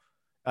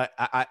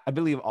 I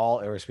believe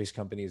all aerospace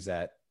companies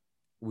that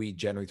we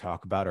generally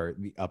talk about are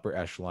the upper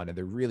echelon, and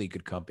they're really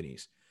good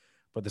companies.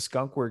 But the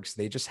Skunkworks,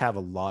 they just have a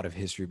lot of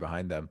history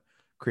behind them,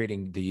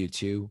 creating the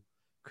U-2,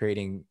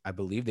 I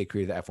believe they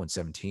created the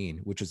F-117,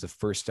 which was the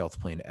first stealth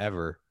plane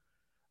ever.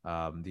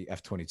 The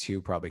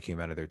F-22 probably came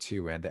out of there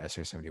too, and the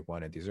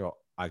SR-71. And these are all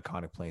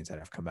iconic planes that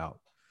have come out.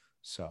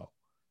 So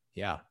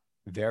yeah,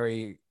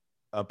 very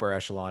upper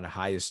echelon,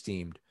 high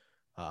esteemed,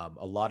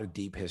 a lot of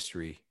deep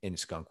history in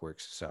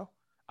Skunkworks. So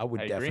I would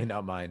definitely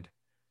not mind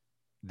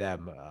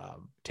them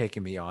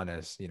taking me on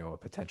as, a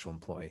potential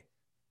employee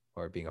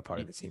or being a part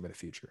of the team in the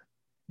future.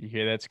 You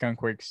hear that,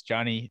 Skunkworks?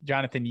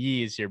 Jonathan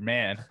Yee is your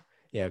man.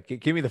 Yeah,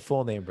 give me the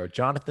full name, bro.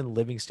 Jonathan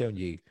Livingstone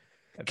Yee.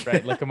 That's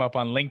right. Look him up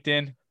on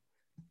LinkedIn.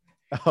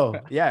 Oh,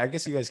 yeah, I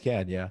guess you guys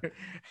can. Yeah.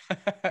 You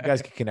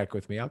guys can connect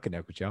with me. I'll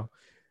connect with y'all.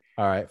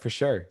 All right, for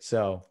sure.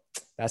 So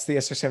that's the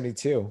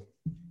SR-72.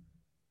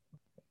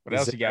 What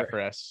else you got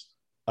for us?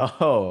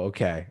 Oh,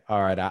 okay.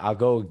 All right. I'll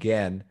go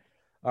again.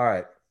 All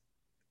right.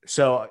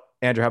 So,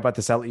 Andrew, how about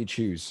this? I'll let you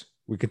choose.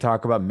 We could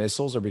talk about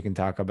missiles, or we can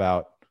talk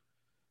about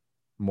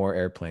more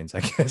airplanes, I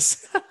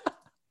guess.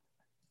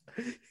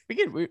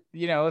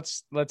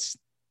 Let's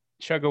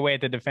chug away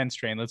at the defense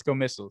train. Let's go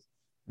missiles.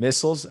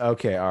 Missiles?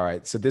 Okay. All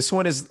right. So this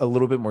one is a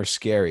little bit more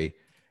scary.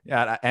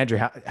 Yeah, Andrew,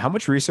 how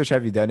much research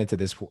have you done into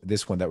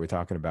this one that we're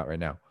talking about right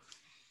now?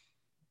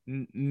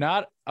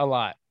 Not a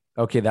lot.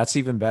 Okay, that's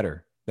even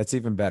better.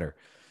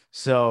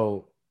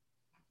 So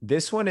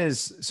this one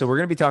is, so we're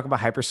going to be talking about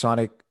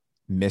hypersonic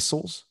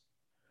missiles.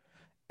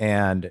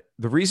 And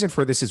the reason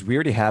for this is we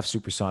already have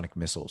supersonic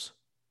missiles.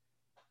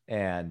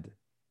 And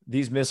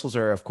these missiles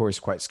are, of course,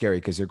 quite scary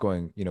because they're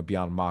going,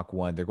 beyond Mach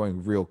 1. They're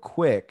going real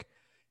quick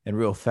and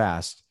real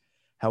fast.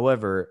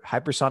 However,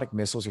 hypersonic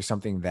missiles are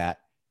something that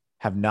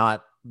have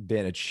not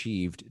been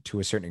achieved to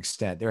a certain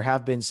extent. There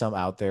have been some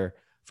out there,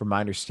 from my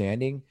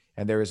understanding,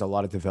 and there is a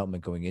lot of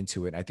development going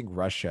into it. I think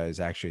Russia is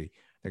actually,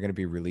 they're going to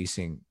be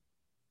releasing,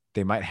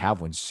 they might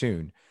have one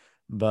soon.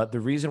 But the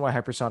reason why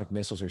hypersonic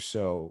missiles are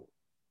so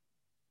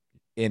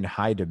in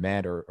high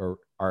demand or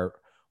are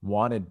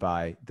wanted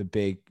by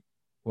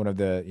one of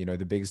the,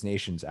 the biggest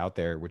nations out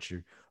there, which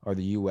are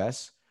the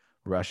US,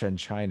 Russia, and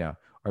China,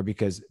 are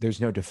because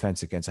there's no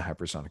defense against a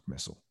hypersonic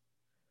missile.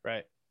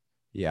 Right.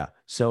 Yeah.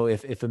 So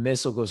if a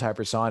missile goes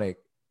hypersonic,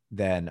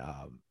 then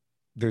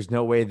there's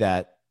no way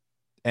that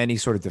any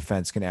sort of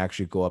defense can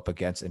actually go up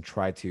against and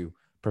try to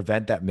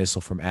prevent that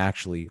missile from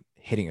actually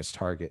hitting its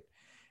target.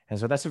 And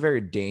so that's a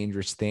very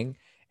dangerous thing.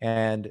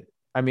 And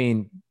I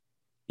mean,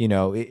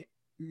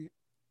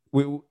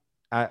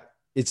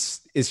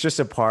 it's just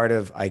a part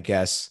of, I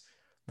guess,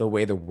 the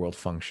way the world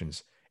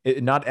functions.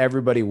 Not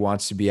everybody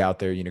wants to be out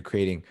there,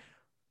 creating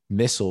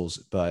missiles,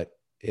 but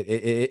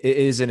it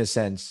is in a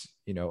sense,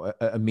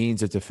 a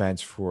means of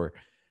defense for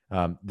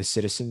the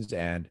citizens,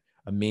 and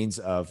a means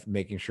of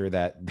making sure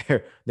that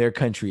their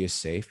country is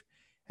safe.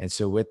 And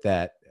so with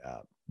that,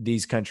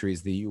 these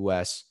countries, the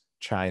U.S.,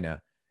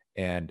 China,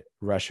 and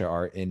Russia,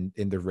 are in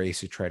the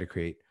race to try to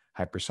create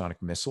hypersonic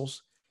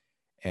missiles.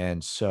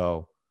 And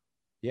so,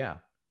 yeah,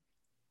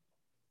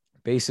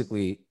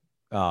 basically,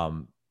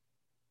 um,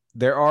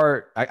 there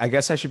are. I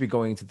guess I should be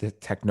going into the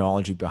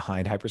technology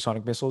behind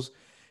hypersonic missiles.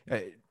 Uh,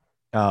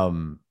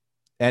 Um,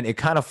 and it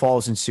kind of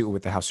falls in suit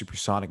with how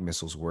supersonic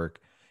missiles work.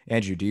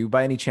 Andrew, do you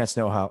by any chance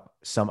know how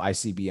some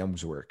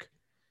ICBMs work?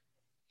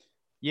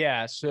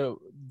 Yeah,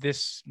 so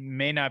this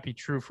may not be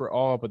true for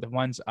all, but the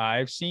ones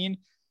I've seen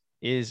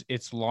is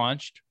it's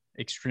launched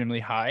extremely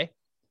high.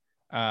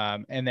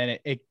 And then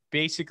it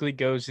basically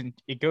goes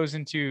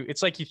into,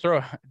 it's like you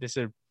throw, this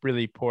is a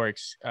really poor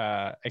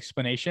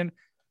explanation,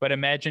 but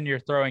imagine you're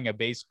throwing a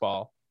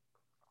baseball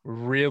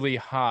really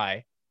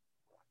high,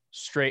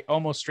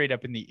 almost straight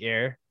up in the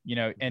air,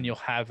 and you'll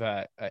have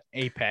a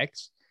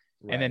apex.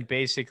 Right. And then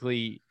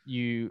basically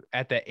you,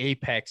 at the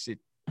apex,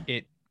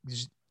 it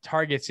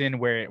targets in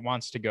where it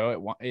wants to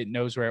go. It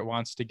knows where it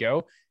wants to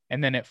go.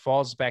 And then it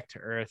falls back to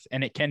earth,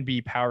 and it can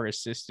be power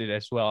assisted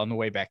as well on the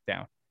way back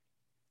down.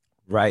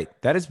 Right.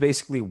 That is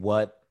basically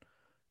what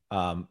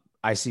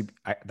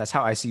that's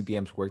how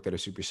ICBMs work that are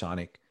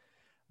supersonic.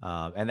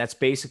 And that's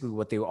basically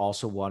what they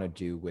also want to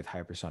do with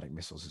hypersonic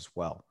missiles as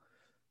well.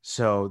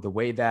 So the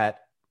way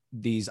that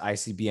these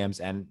ICBMs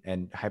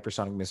and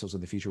hypersonic missiles in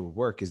the future will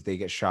work is they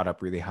get shot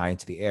up really high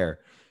into the air.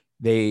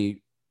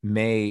 They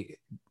may,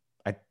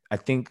 I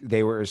think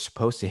they were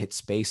supposed to hit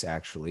space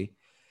actually.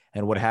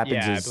 And what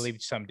happens is, I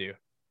believe some do.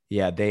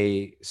 Yeah,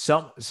 they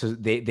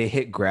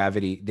hit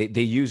gravity.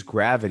 They use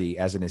gravity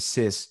as an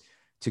assist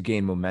to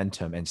gain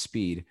momentum and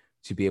speed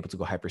to be able to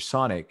go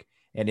hypersonic.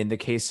 And in the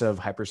case of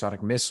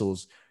hypersonic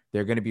missiles,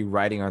 they're going to be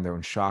riding on their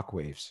own shock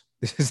waves.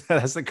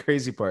 That's the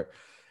crazy part.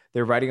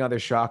 They're riding on their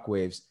shock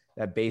waves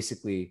that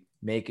basically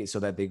make it so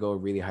that they go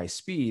really high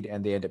speed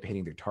and they end up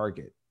hitting their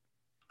target.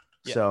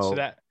 Yeah, So,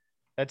 so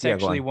that's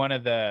actually one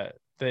of the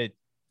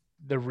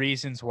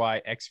reasons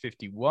why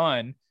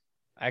X-51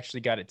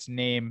 actually got its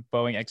name.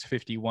 Boeing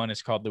X-51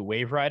 is called the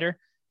Wave Rider,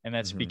 and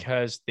that's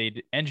because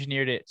they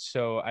engineered it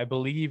so I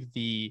believe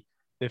the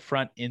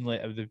front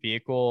inlet of the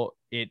vehicle,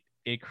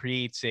 it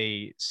creates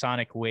a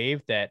sonic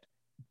wave that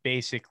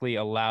basically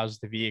allows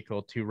the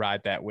vehicle to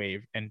ride that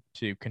wave and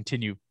to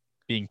continue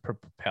being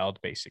propelled,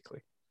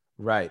 basically.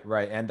 Right.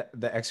 And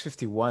the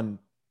X-51,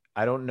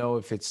 I don't know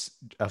if it's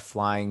a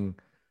flying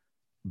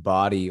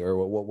body or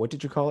what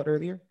did you call it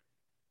earlier?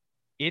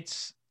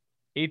 It's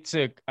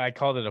I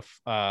called it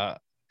an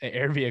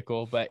air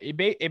vehicle, but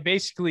it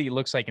basically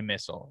looks like a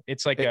missile.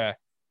 It's like a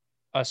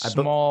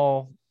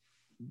small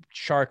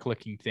shark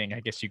looking thing, I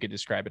guess you could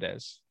describe it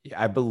as.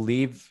 Yeah, I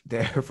believe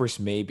the Air Force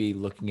may be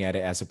looking at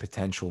it as a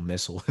potential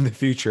missile in the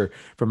future,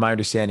 from my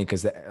understanding,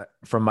 because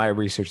from my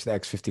research, the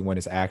X-51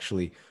 is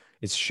actually,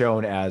 it's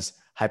shown as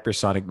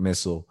hypersonic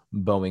missile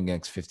Boeing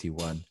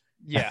X-51.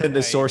 Yeah. And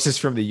the source is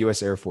from the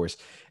U.S. Air Force.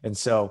 And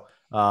so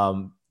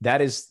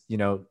that is,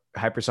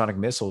 hypersonic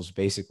missiles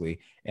basically.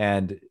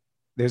 And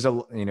there's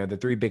the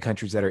three big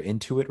countries that are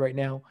into it right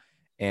now.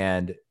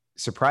 And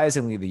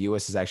surprisingly, the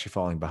U.S. is actually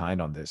falling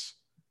behind on this.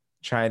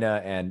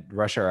 China and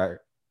Russia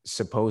are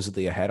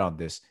supposedly ahead on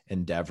this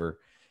endeavor.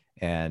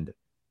 And,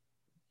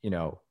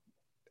 the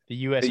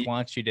U.S.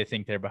 wants you to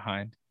think they're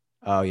behind.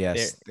 Oh,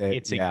 yes.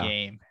 It's a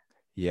game.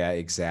 Yeah,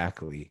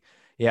 exactly.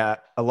 Yeah.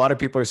 A lot of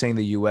people are saying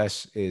the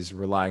U.S. is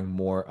relying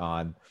more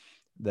on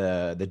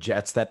the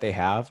jets that they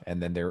have.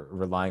 And then they're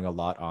relying a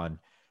lot on,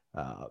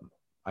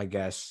 I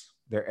guess,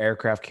 their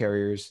aircraft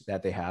carriers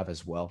that they have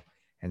as well.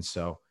 And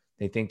so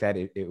they think that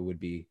it would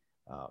be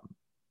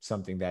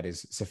something that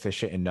is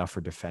sufficient enough for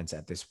defense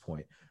at this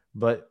point.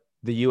 But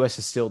the U.S.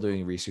 is still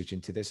doing research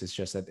into this. It's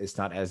just that it's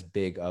not as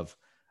big of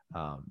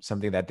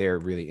something that they're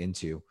really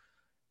into.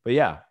 But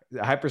yeah,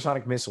 the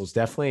hypersonic missiles,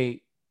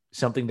 definitely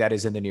something that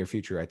is in the near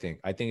future. I think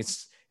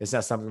it's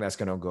not something that's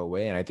going to go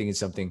away. And I think it's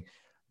something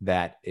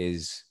that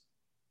is,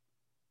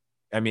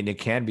 it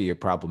can be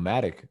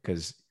problematic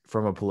because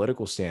from a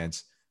political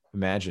stance,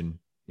 imagine,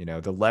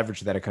 the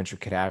leverage that a country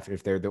could have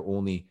if they're the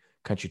only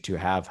country to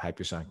have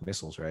hypersonic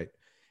missiles, right?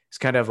 It's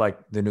kind of like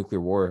the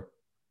nuclear war,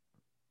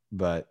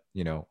 but,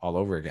 all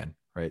over again,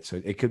 right?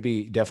 So it could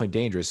be definitely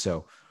dangerous.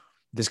 So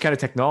this kind of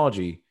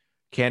technology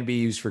can be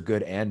used for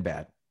good and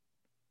bad,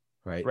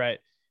 right? Right.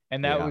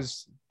 And that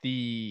was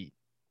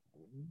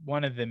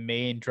one of the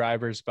main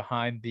drivers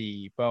behind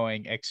the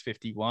Boeing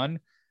X-51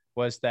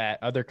 was that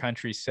other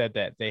countries said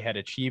that they had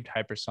achieved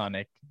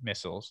hypersonic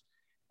missiles.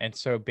 And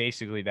so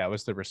basically that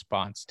was the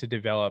response to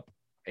develop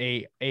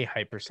a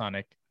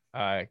hypersonic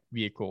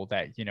vehicle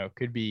that,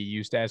 could be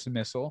used as a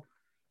missile.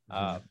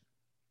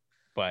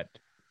 But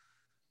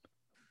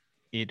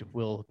it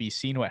will be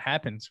seen what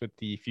happens with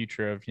the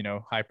future of,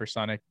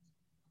 hypersonic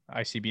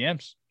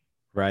ICBMs.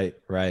 Right,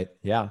 right.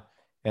 Yeah.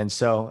 And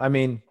so, I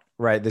mean,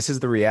 right, this is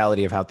the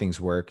reality of how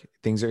things work.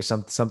 Things are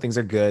some things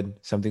are good,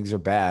 some things are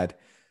bad.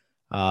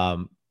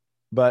 Um,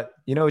 but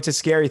it's a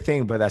scary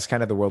thing, but that's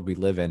kind of the world we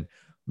live in.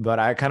 But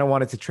I kind of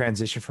wanted to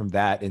transition from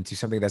that into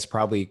something that's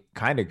probably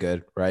kind of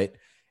good, right?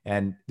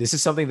 And this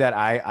is something that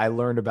I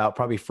learned about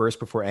probably first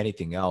before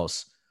anything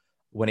else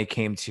when it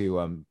came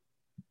to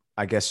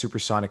I guess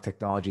supersonic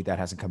technology that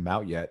hasn't come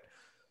out yet,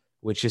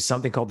 which is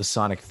something called the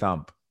sonic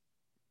thump.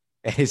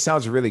 And it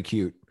sounds really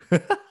cute.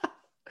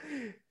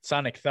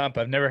 Sonic Thump.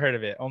 I've never heard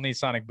of it. Only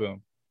Sonic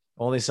Boom.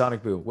 Only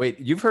Sonic Boom. Wait,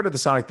 you've heard of the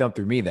Sonic Thump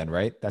through me then,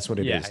 right? That's what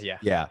it Yeah, is. yeah.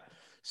 Yeah.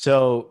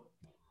 So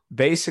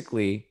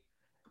basically,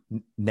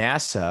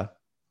 NASA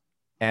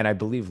and I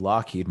believe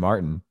Lockheed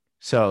Martin.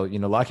 So,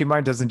 Lockheed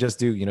Martin doesn't just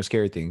do,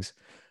 scary things,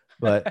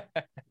 but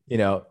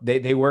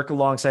they work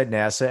alongside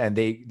NASA and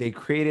they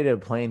created a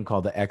plane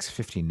called the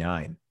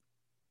X-59.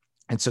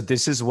 And so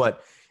this is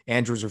what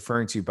Andrew was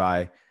referring to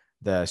by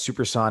the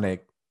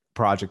supersonic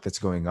project that's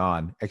going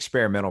on,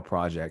 experimental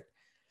project.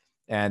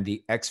 And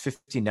the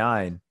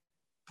X-59,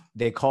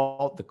 they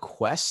call it the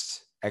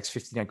Quest,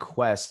 X-59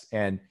 Quest,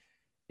 and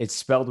it's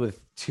spelled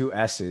with two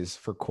S's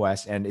for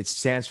Quest, and it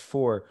stands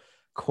for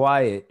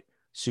Quiet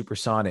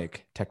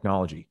Supersonic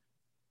Technology.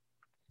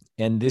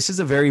 And this is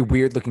a very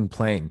weird looking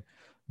plane,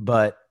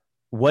 but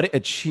what it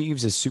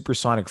achieves is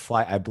supersonic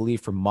flight, I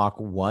believe, from Mach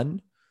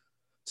 1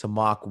 to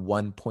Mach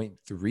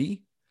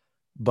 1.3,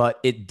 but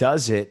it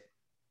does it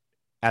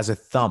as a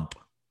thump.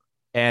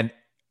 And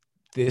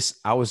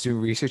I was doing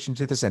research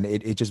into this and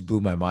it just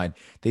blew my mind.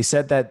 They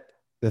said that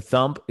the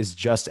thump is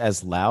just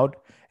as loud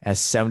as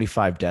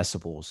 75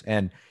 decibels.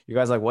 And you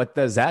guys are like, what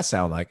does that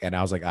sound like? And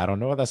I was like, I don't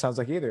know what that sounds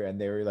like either. And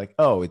they were like,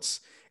 oh, it's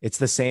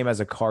the same as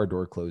a car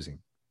door closing.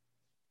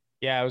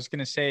 Yeah, I was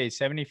gonna say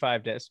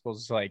 75 decibels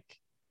is like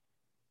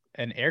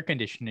an air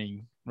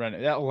conditioning run.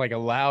 That like a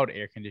loud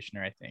air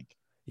conditioner, I think.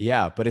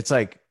 Yeah, but it's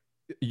like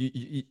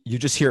you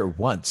just hear it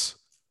once.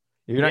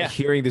 You're not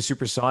hearing the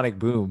supersonic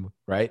boom,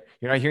 right?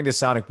 You're not hearing the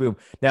sonic boom.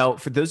 Now,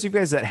 for those of you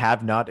guys that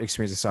have not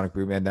experienced the sonic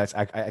boom, and I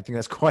think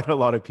that's quite a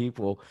lot of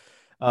people,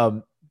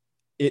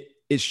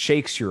 it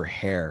shakes your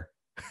hair.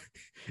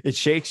 It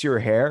shakes your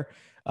hair.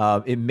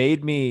 It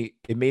made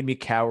me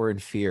cower in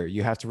fear.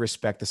 You have to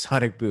respect the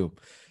sonic boom,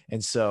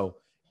 and so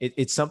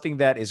it's something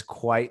that is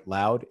quite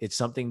loud. It's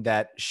something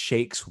that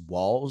shakes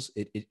walls.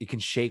 It can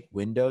shake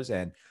windows,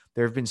 and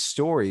there have been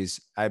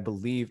stories. I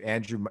believe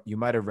Andrew, you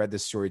might have read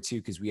this story too,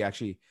 because we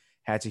actually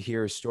had to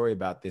hear a story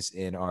about this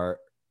in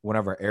one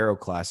of our aero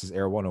classes,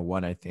 Aero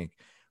 101, I think,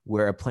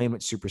 where a plane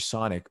went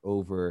supersonic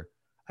over,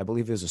 I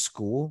believe it was a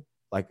school,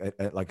 like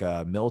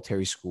a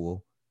military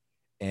school,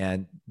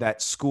 and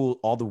that school,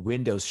 all the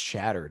windows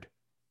shattered.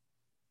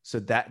 So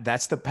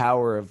that's the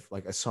power of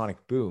like a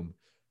sonic boom.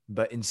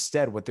 But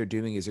instead, what they're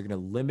doing is they're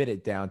going to limit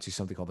it down to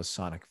something called a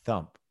sonic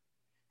thump.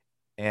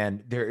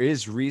 And there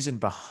is reason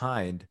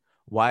behind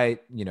why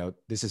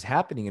this is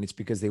happening, and it's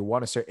because they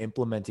want to start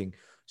implementing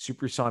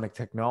supersonic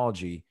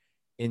technology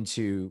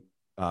into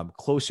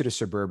closer to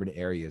suburban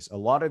areas. A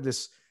lot of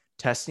this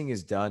testing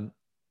is done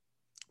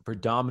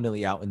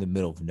predominantly out in the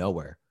middle of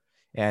nowhere,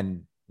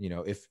 and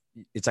if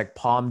it's like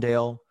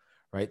Palmdale,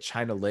 right,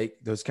 China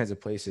Lake, those kinds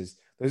of places,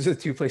 those are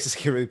the two places I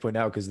can really point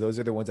out because those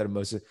are the ones that I'm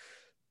most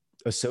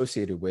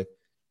associated with.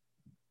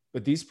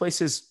 But these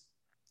places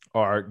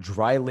are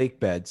dry lake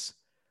beds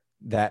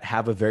that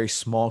have a very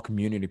small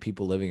community of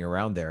people living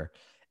around there,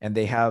 and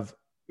they have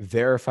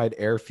verified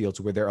airfields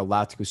where they're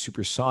allowed to go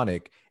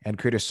supersonic and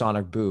create a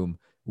sonic boom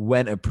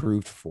when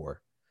approved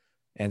for.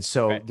 And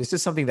so This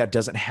is something that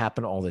doesn't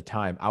happen all the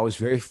time. I was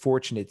very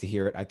fortunate to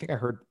hear it. I think I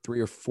heard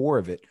 3 or 4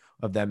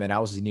 of them, and I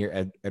was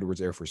near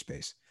Edwards Air Force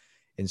Base.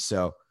 And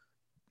so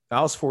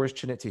I was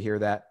fortunate to hear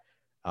that.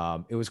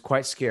 It was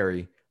quite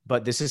scary,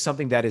 but this is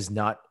something that is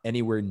not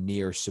anywhere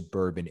near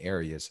suburban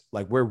areas.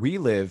 Like where we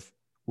live,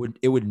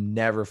 it would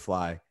never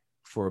fly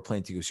for a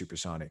plane to go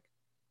supersonic.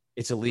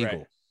 It's illegal.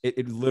 Right.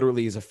 It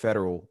literally is a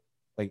federal,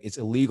 like it's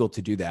illegal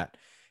to do that.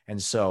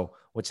 And so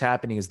what's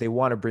happening is they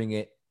want to bring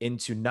it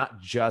into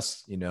not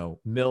just,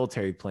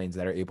 military planes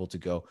that are able to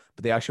go,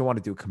 but they actually want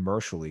to do it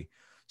commercially.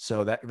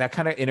 So that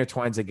kind of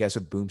intertwines, I guess,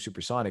 with Boom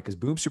Supersonic, because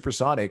Boom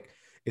Supersonic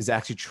is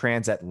actually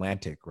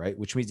transatlantic, right?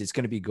 Which means it's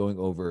going to be going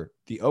over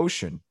the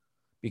ocean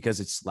because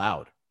it's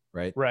loud,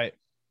 right? Right.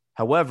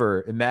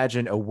 However,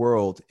 imagine a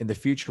world in the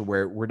future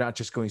where we're not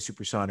just going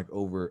supersonic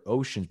over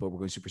oceans, but we're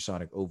going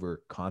supersonic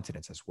over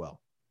continents as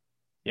well.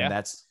 Yeah.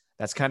 And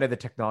that's kind of the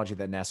technology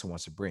that NASA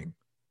wants to bring.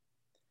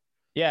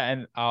 Yeah.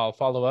 And I'll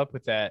follow up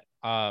with that.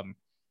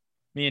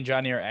 Me and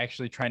Johnny are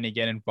actually trying to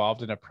get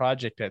involved in a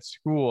project at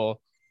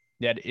school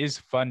that is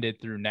funded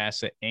through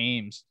NASA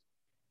Ames.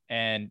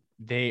 And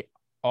they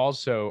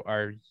also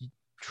are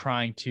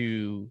trying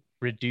to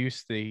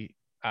reduce the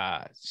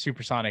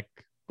supersonic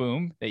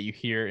boom that you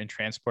hear in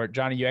transport.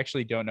 Johnny, you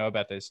actually don't know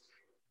about this.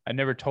 I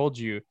never told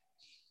you.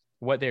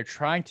 What they're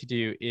trying to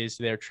do is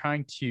they're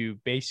trying to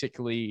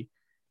basically,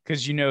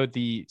 because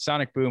the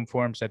sonic boom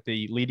forms at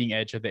the leading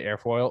edge of the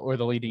airfoil or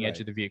the leading edge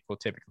of the vehicle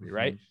typically,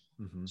 right?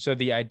 Mhm. So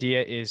the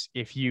idea is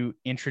if you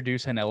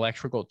introduce an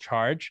electrical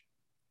charge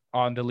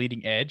on the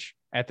leading edge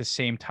at the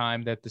same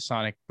time that the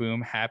sonic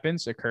boom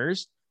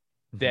occurs,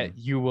 that Mhm.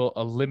 you will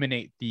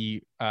eliminate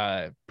the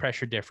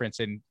pressure difference.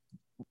 And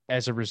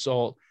as a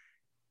result,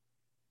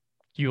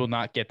 you will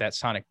not get that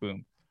sonic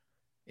boom.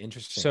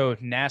 Interesting. So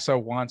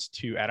NASA wants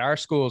to, at our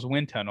school's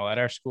wind tunnel, at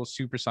our school's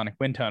supersonic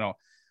wind tunnel,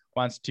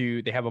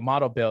 they have a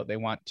model built. They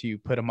want to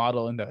put a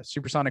model in the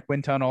supersonic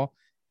wind tunnel,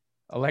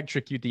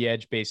 electrocute the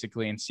edge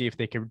basically, and see if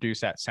they can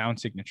reduce that sound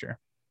signature.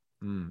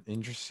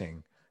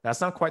 Interesting.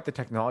 That's not quite the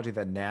technology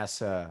that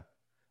NASA,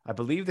 I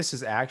believe this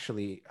is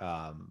actually,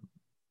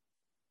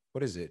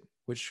 what is it?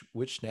 Which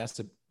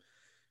NASA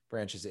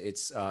branch is it?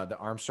 It's the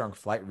Armstrong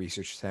Flight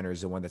Research Center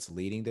is the one that's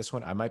leading this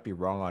one. I might be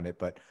wrong on it,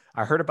 but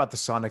I heard about the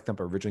Sonic Thump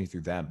originally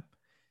through them.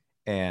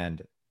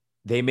 And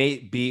they may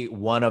be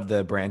one of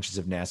the branches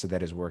of NASA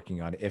that is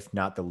working on it, if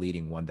not the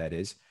leading one that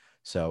is.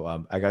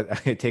 So I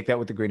take that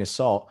with a grain of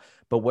salt.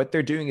 But what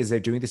they're doing is they're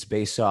doing this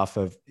based off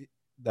of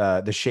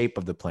the shape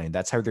of the plane.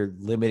 That's how they're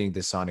limiting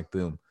the sonic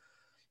boom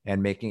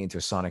and making it into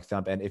a sonic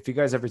thump. And if you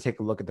guys ever take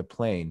a look at the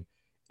plane,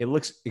 it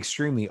looks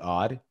extremely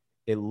odd.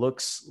 It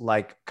looks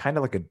like kind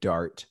of like a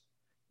dart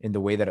in the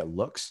way that it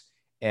looks,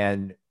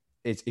 and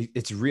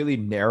it's really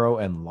narrow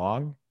and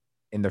long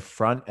in the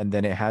front, and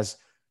then it has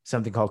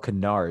something called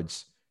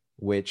canards,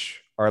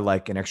 which are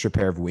like an extra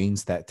pair of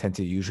wings that tend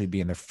to usually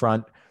be in the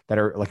front that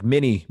are like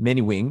mini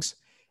wings.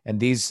 And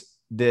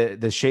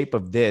the shape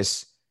of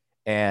this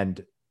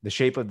and the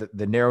shape of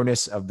the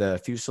narrowness of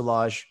the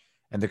fuselage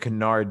and the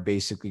canard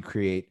basically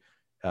create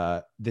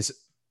this.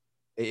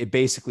 It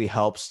basically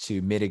helps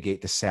to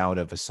mitigate the sound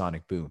of a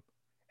sonic boom,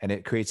 and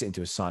it creates it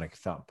into a sonic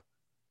thump.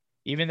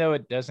 Even though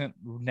it doesn't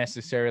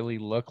necessarily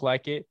look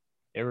like it,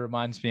 it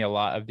reminds me a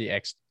lot of the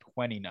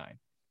X-29.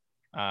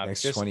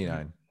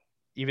 X-29.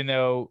 Even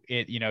though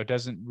it,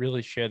 doesn't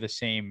really share the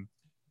same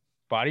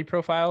body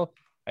profile,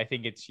 I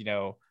think it's,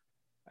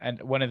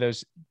 and one of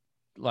those,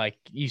 like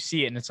you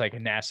see it and it's like a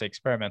NASA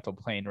experimental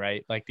plane,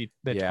 right? Like the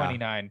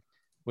 29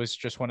 was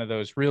just one of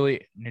those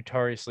really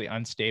notoriously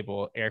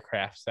unstable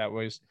aircrafts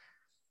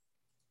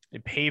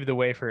it paved the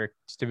way for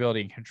stability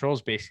and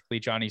controls,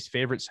 basically Johnny's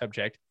favorite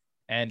subject.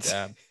 And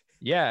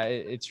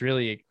it's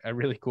really a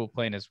really cool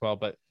plane as well.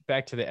 But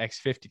back to the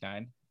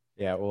X-59.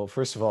 Yeah, well,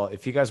 first of all,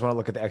 if you guys want to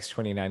look at the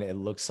X-29, it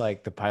looks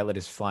like the pilot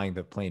is flying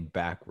the plane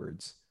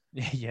backwards.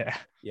 Yeah.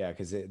 Yeah,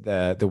 because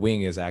the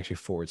wing is actually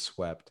forward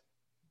swept,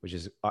 which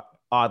is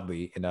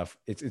oddly enough,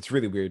 it's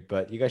really weird.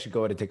 But you guys should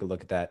go ahead and take a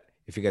look at that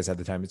if you guys have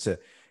the time. It's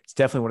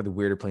definitely one of the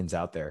weirder planes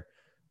out there.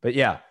 But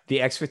yeah,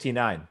 the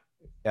X-59,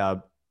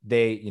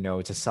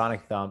 it's a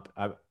sonic thump.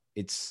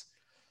 It's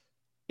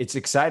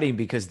exciting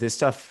because this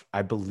stuff,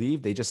 I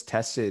believe they just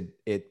tested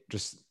it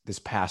just this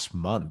past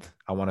month.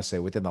 I want to say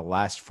within the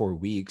last 4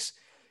 weeks,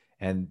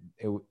 and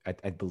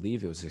I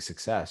believe it was a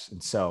success.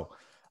 And so,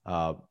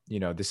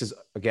 this is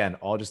again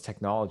all just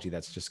technology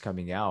that's just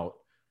coming out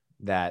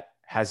that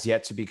has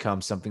yet to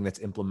become something that's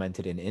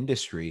implemented in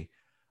industry,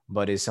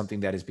 but is something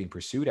that is being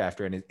pursued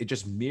after. And it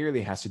just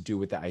merely has to do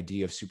with the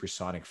idea of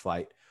supersonic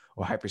flight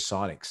or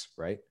hypersonics,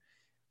 right?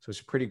 So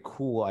it's a pretty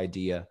cool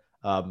idea.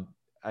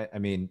 I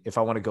mean, if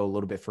I want to go a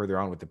little bit further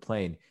on with the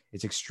plane,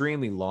 it's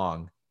extremely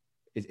long.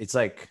 It's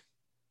like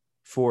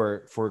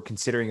for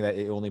considering that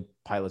it only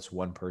pilots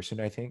one person,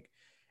 I think,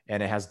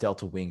 and it has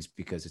delta wings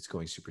because it's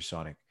going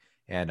supersonic.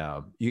 And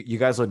you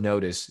guys will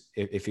notice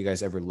if you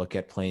guys ever look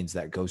at planes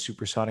that go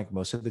supersonic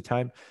most of the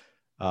time,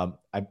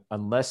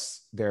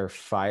 unless they're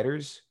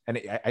fighters,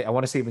 and I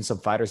want to say even some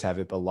fighters have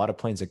it, but a lot of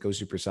planes that go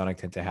supersonic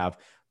tend to have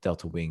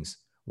delta wings.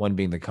 One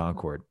being the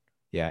Concorde,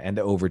 yeah, and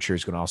the Overture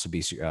is going to also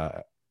be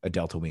a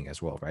delta wing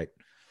as well, right?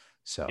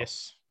 So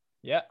yes,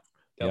 yeah,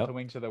 delta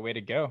wings are the way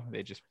to go.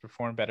 They just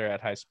perform better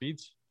at high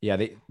speeds. Yeah,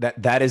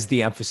 that is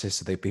the emphasis.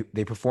 They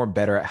perform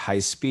better at high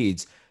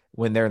speeds.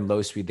 When they're in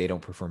low speed, they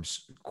don't perform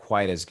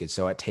quite as good.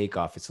 So at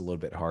takeoff, it's a little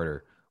bit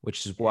harder,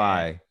 which is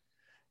why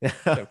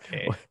it's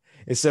okay.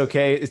 It's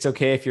okay. It's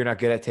okay if you're not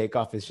good at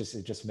takeoff. It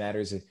just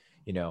matters,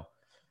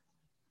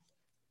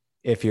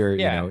 if you're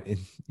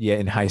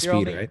in high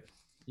speed, right?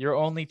 You're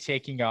only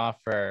taking off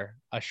for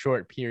a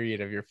short period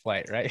of your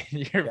flight, right?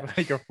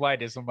 Your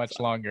flight is much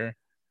longer.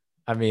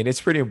 I mean, it's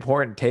pretty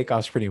important.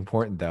 Takeoff's pretty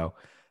important though.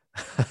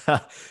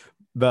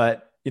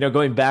 But,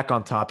 going back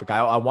on topic,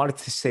 I wanted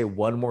to say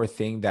one more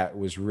thing that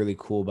was really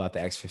cool about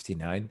the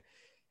X-59.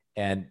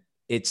 And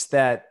it's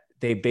that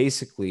they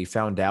basically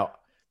found out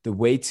the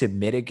way to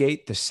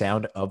mitigate the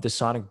sound of the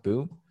sonic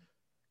boom.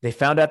 They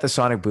found out the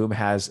sonic boom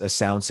has a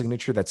sound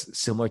signature that's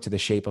similar to the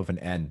shape of an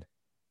N.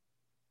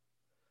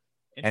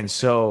 And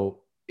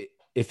so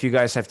if you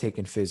guys have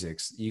taken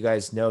physics, you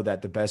guys know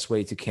that the best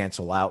way to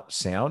cancel out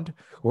sound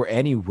or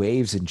any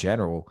waves in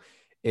general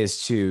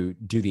is to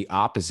do the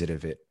opposite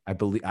of it. I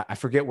believe, I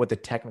forget what the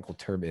technical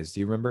term is.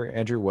 Do you remember,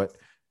 Andrew,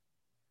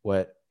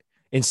 what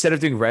instead of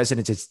doing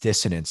resonance, it's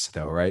dissonance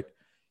though, right?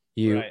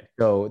 Right.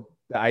 So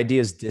the idea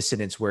is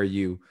dissonance, where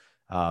you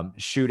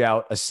shoot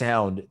out a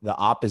sound, the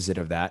opposite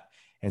of that.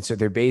 And so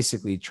they're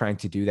basically trying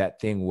to do that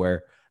thing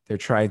where they're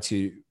trying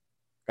to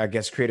I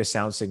guess, create a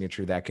sound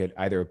signature that could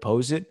either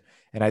oppose it.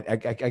 And I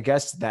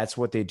guess that's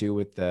what they do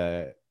with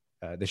the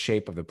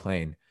shape of the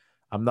plane.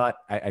 I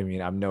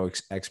mean, I'm no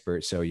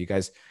expert, so you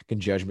guys can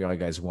judge me all you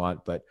guys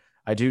want, but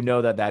I do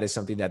know that that is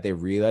something that they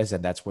realized,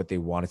 and that's what they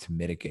wanted to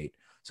mitigate.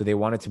 So they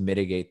wanted to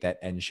mitigate that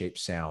N-shaped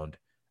sound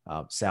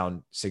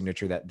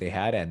signature that they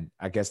had. And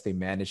I guess they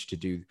managed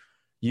to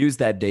use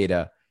that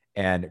data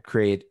and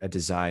create a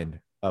design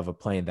of a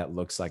plane that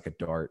looks like a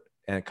dart.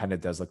 And it kind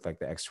of does look like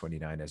the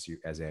X-29,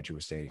 as Andrew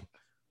was saying.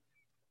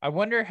 I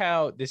wonder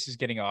how this is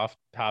getting off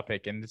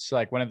topic. And it's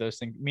like one of those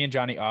things, me and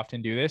Johnny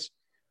often do this,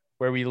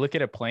 where we look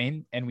at a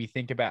plane and we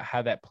think about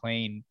how that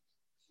plane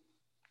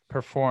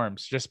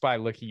performs just by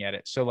looking at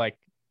it. So like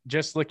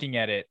just looking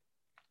at it,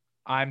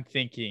 I'm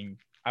thinking,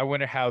 I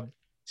wonder how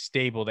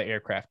stable the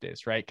aircraft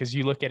is, right? Because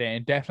you look at it and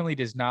it definitely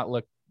does not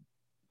look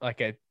like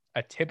a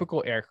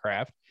typical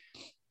aircraft.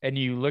 And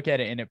you look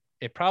at it and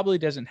it probably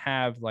doesn't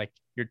have like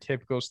your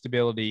typical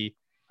stability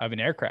of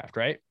an aircraft,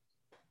 right?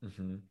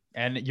 Mm-hmm.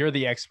 And you're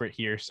the expert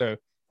here. So,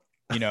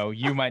 you know,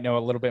 you might know a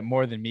little bit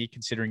more than me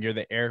considering you're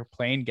the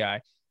airplane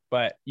guy,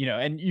 but, you know,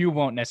 and you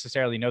won't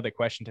necessarily know the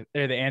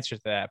the answer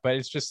to that, but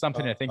it's just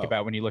something to think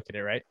about when you look at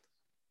it, right?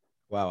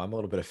 Wow. I'm a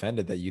little bit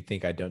offended that you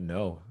think I don't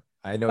know.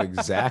 I know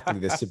exactly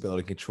the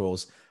stability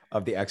controls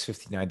of the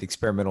X-59, the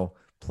experimental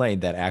plane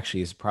that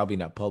actually is probably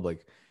not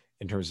public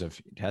in terms of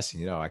testing.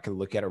 You know, I could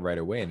look at it right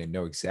away and I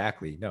know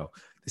exactly. No,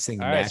 this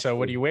thing. All right. So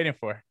what are you waiting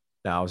for?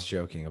 No, I was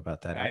joking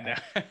about that. I know.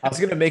 I was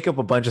gonna make up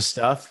a bunch of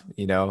stuff,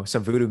 you know,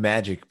 some voodoo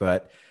magic,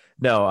 but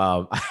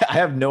no, I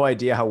have no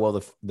idea how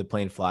well the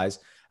plane flies.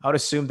 I would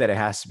assume that it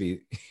has to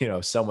be, you know,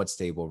 somewhat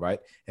stable,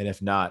 right? And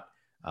if not,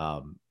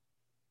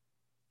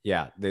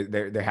 yeah,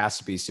 there has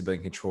to be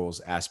stability controls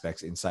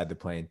aspects inside the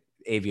plane,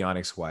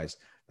 avionics wise,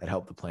 that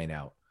help the plane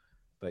out.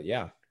 But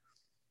yeah,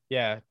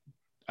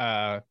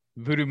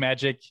 voodoo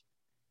magic,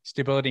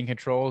 stability and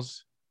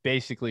controls,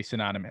 basically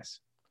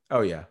synonymous.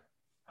 Oh yeah,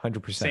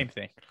 100%. Same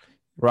thing.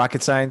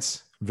 Rocket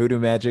science, voodoo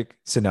magic,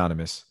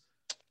 synonymous.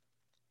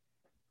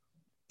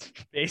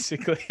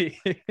 Basically.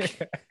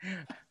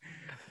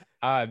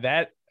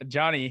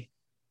 Johnny,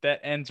 that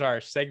ends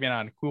our segment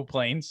on cool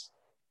planes.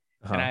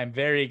 Uh-huh. And I'm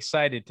very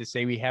excited to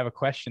say we have a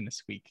question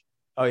this week.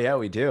 Oh yeah,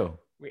 we do.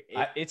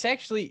 It's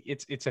actually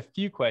it's a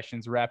few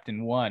questions wrapped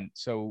in one.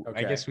 So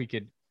okay. I guess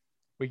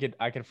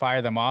I could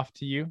fire them off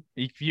to you.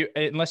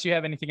 Unless you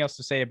have anything else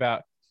to say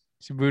about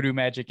voodoo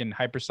magic and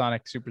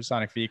hypersonic,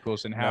 supersonic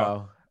vehicles and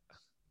how.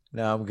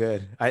 No, I'm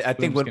good. I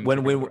think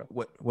when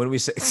we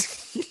say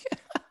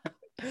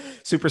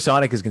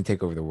supersonic is going to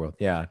take over the world.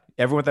 Yeah.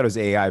 Everyone thought it was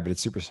AI, but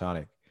it's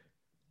supersonic.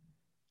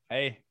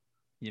 Hey,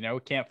 you know,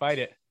 we can't fight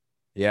it.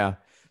 Yeah.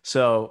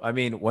 So, I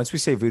mean, once we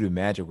say voodoo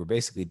magic, we're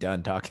basically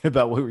done talking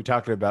about what we were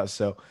talking about.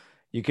 So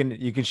you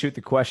can shoot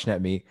the question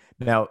at me.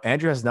 Now,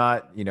 Andrew has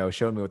not, you know,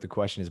 shown me what the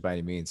question is by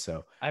any means.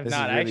 So I've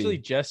not. I actually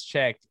just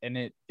checked, and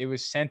it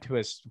was sent to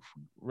us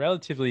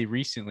relatively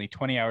recently,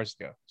 20 hours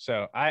ago.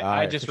 So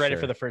I just read it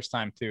for the first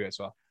time too, as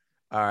well.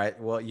 All right.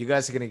 Well, you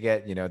guys are gonna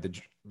get,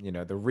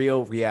 the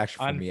real reaction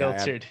from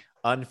unfiltered. Me.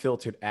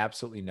 Unfiltered.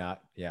 Absolutely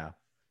not. Yeah.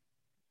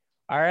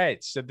 All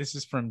right. So this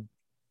is from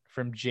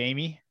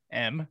Jamie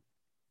M.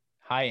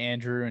 Hi,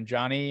 Andrew and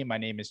Johnny. My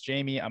name is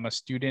Jamie. I'm a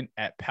student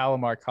at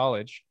Palomar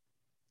College.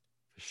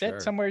 Is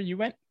that somewhere you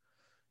went?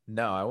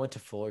 No, I went to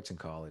Fullerton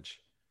College.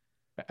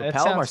 That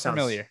Palomar sounds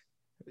familiar.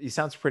 It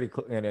sounds pretty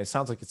cool, and it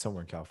sounds like it's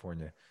somewhere in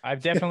California.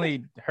 I've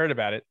definitely heard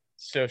about it.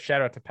 So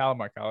shout out to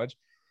Palomar College.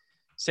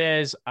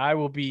 Says, I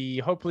will be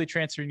hopefully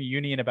transferring to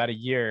uni in about a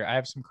year. I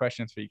have some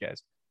questions for you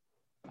guys.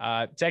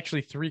 It's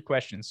actually 3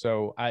 questions.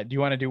 So do you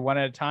want to do one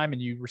at a time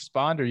and you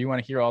respond, or you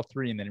want to hear all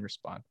 3 and then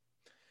respond?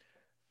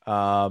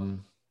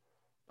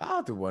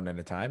 I'll do one at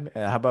a time.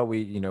 How about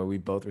we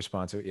both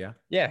respond to it? Yeah.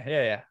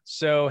 Yeah.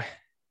 So,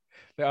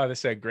 this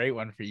is a great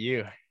one for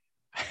you.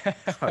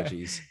 Oh,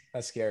 geez.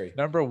 That's scary.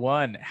 Number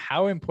 1,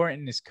 how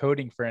important is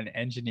coding for an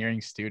engineering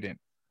student?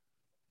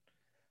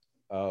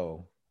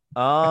 Oh,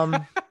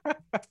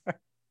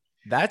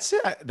 that's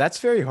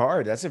very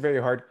hard. That's a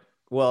very hard.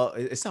 Well,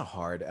 it's not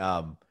hard.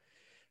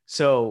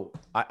 So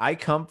I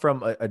come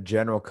from a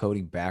general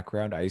coding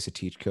background. I used to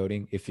teach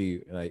coding.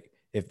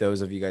 If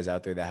those of you guys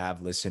out there that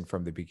have listened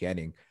from the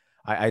beginning,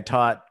 I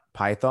taught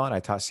Python, I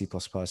taught C++,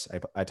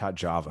 I taught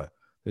Java.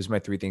 Those are my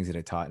 3 things that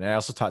I taught. And I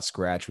also taught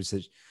Scratch, which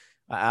is,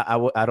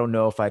 I don't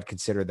know if I'd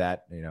consider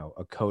that,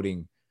 a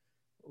coding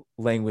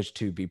language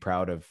to be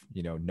proud of,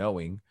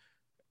 knowing.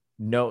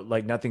 No,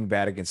 like nothing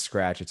bad against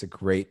Scratch. It's a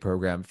great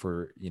program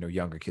for,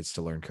 younger kids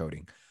to learn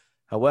coding.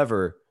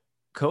 However,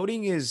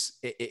 coding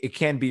it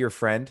can be your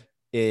friend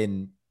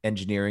in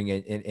engineering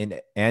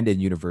and in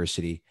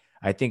university.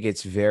 I think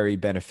it's very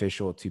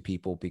beneficial to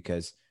people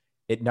because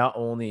it not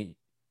only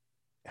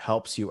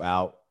helps you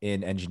out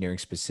in engineering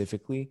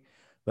specifically,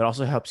 but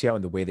also helps you out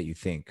in the way that you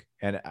think.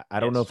 And I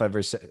don't know if I've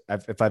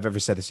ever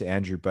said this to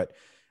Andrew, but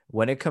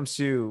when it comes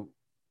to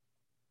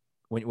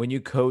when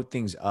you code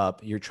things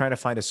up, you're trying to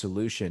find a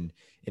solution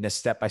in a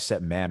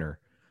step-by-step manner.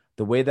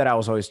 The way that I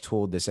was always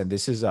told this, and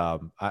this is I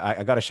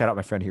got to shout out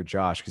my friend here,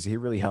 Josh, because he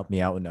really helped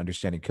me out in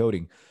understanding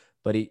coding.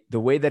 but the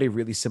way that he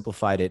really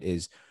simplified it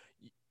is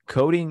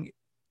coding,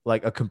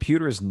 like a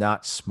computer is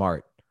not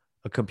smart.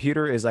 A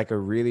computer is like a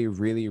really,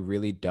 really,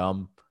 really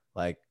dumb,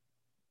 like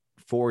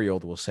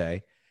 4-year-old will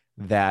say,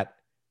 that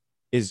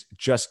is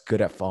just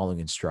good at following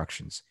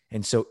instructions.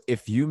 And so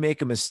if you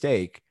make a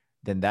mistake,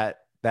 then that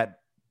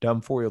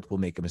dumb 4-year-old will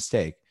make a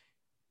mistake.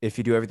 If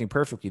you do everything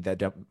perfectly, that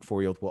dumb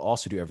 4-year-old will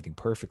also do everything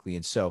perfectly.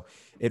 And so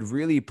it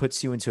really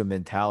puts you into a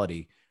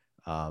mentality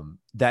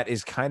that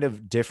is kind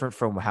of different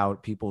from how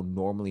people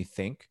normally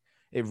think.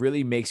 It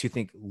really makes you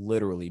think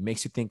literally,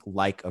 makes you think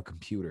like a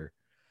computer.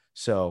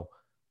 So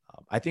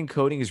I think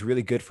coding is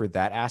really good for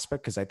that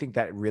aspect because I think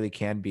that really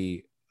can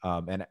be.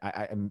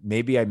 And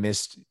maybe I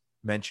missed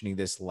mentioning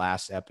this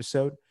last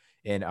episode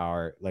in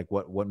our like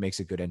what makes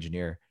a good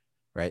engineer,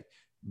 right?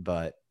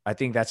 But I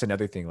think that's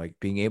another thing, like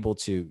being able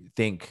to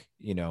think,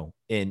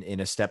 in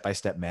a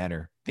step-by-step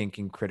manner,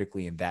 thinking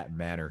critically in that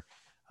manner.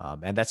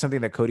 And that's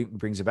something that coding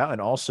brings about. And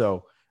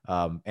also,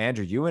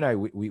 Andrew, you and I,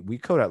 we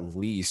code at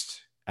least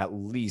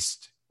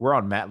we're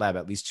on MATLAB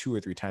at least 2 or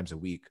 3 times a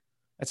week.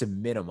 That's a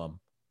minimum,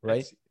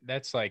 right?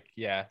 That's like,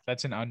 yeah,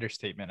 that's an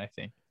understatement, I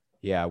think.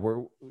 Yeah,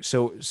 we're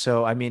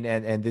so I mean,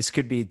 and this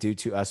could be due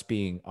to us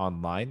being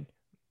online,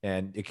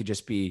 and it could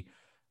just be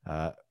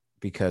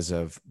because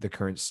of the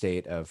current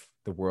state of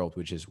the world,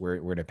 which is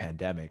we're in a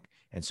pandemic,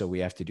 and so we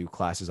have to do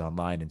classes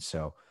online, and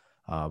so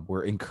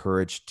we're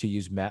encouraged to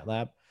use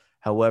MATLAB.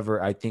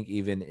 However, I think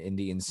even in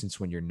the instance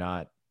when you're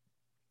not,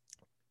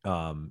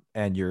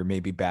 and you're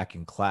maybe back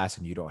in class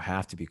and you don't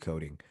have to be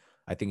coding,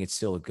 I think it's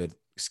still a good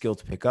skill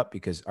to pick up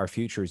because our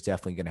future is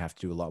definitely going to have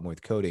to do a lot more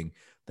with coding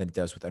than it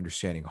does with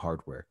understanding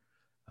hardware.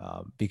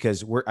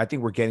 Because I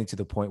think we're getting to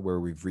the point where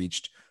we've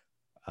reached,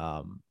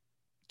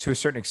 to a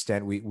certain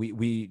extent,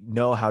 we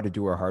know how to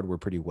do our hardware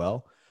pretty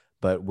well,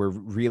 but we're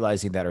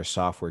realizing that our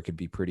software could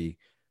be pretty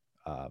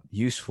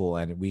useful,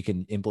 and we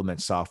can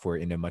implement software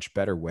in a much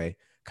better way.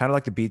 Kind of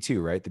like the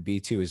B2, right? The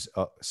B2 is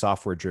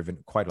software driven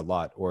quite a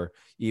lot, or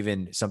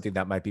even something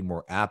that might be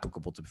more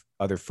applicable to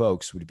other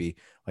folks would be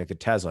like the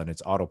Tesla and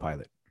its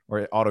autopilot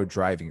or auto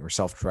driving or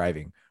self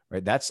driving,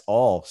 right? That's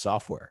all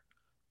software.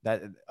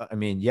 That, I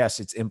mean, yes,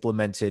 it's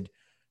implemented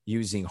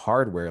using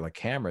hardware like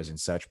cameras and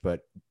such,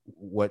 but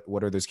what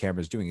are those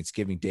cameras doing? It's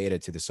giving data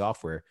to the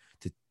software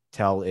to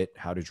tell it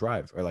how to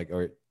drive,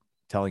 or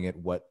telling it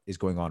what is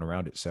going on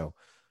around it. So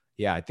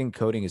yeah, I think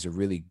coding is a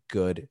really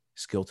good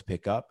skill to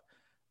pick up.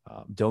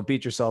 Don't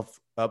beat yourself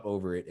up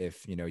over it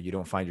if you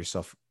don't find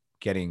yourself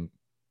getting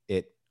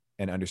it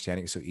and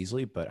understanding it so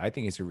easily, but I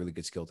think it's a really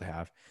good skill to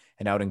have.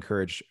 And I would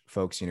encourage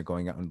folks,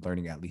 going out and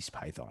learning at least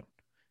Python.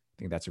 I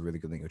think that's a really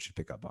good language to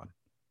pick up on.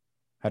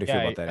 How do you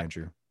feel about that,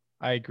 Andrew?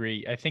 I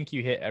agree. I think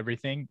you hit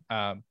everything.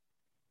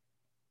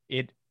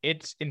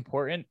 It's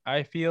important.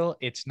 I feel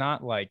it's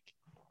not like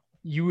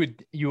you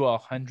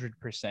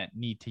 100%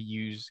 need to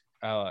use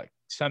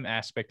some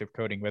aspect of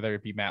coding, whether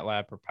it be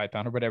MATLAB or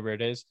Python or whatever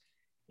it is,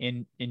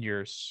 in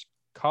your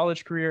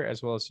college career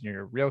as well as in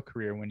your real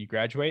career when you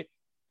graduate.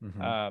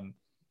 Mm-hmm.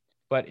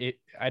 But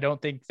I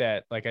don't think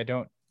that, like, I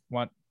don't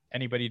want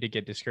anybody to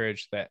get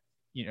discouraged that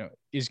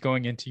is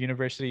going into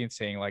university and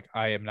saying like,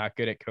 I am not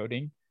good at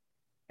coding,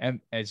 and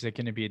is it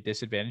going to be a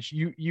disadvantage?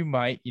 You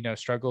might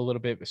struggle a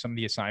little bit with some of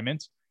the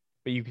assignments,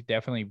 but you could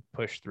definitely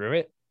push through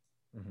it.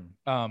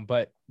 Mm-hmm.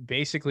 But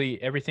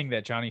basically everything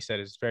that Johnny said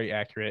is very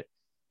accurate.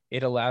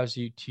 It allows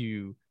you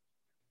to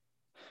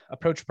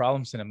approach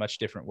problems in a much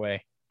different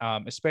way,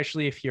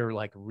 especially if you're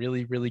like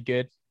really, really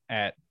good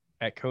at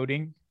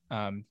coding.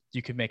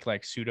 You could make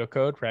like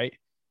pseudocode, right?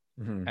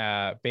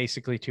 Mm-hmm.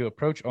 Basically to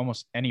approach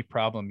almost any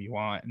problem you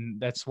want. And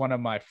that's one of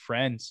my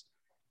friends.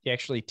 He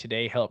actually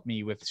today helped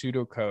me with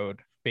pseudocode,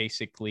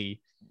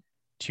 basically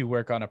to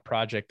work on a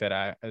project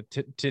that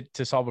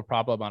to solve a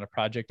problem on a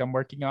project I'm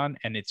working on.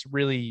 And it's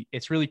really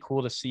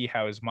cool to see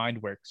how his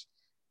mind works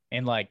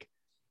and like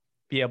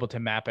be able to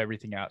map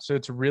everything out. So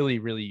it's really,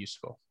 really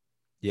useful.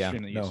 Yeah,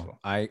 Extremely no, useful.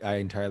 I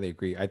entirely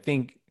agree. I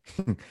think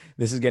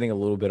this is getting a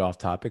little bit off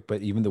topic,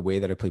 but even the way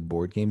that I play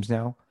board games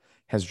now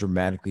has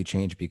dramatically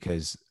changed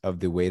because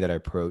of the way that I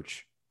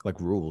approach like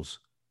rules,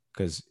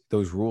 because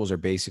those rules are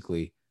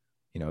basically,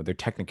 they're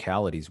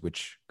technicalities,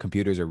 which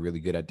computers are really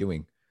good at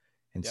doing.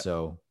 And Yep.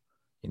 so,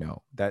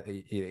 that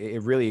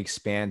it really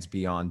expands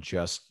beyond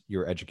just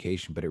your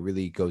education, but it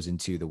really goes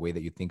into the way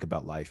that you think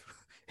about life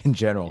in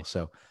general.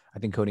 So I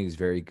think coding is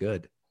very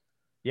good.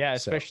 Yeah,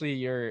 So, especially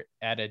you're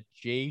at a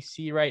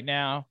JC right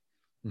now.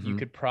 You mm-hmm.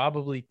 could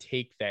probably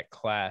take that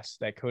class,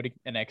 that coding,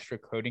 an extra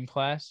coding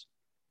class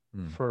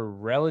Mm. for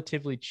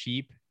relatively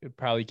cheap. It'd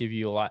probably give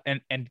you a lot.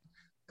 And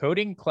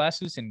coding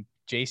classes in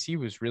JC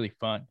was really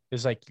fun. It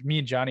was like me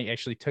and Johnny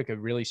actually took a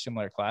really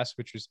similar class,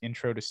 which was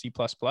Intro to C++,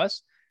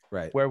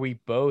 Right. where we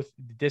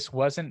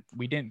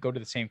didn't go to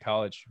the same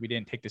college. We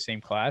didn't take the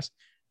same class,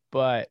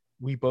 but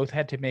we both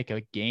had to make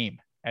a game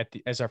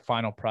as our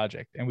final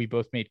project. And we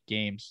both made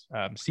games,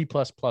 C++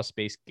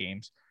 based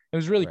games. It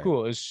was really Right.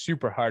 cool. It was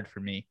super hard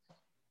for me.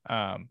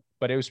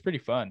 But it was pretty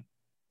fun.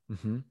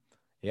 Mm-hmm.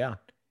 Yeah.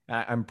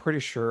 I'm pretty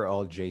sure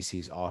all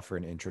JCs offer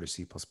an intro to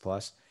C++.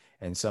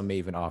 and some may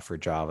even offer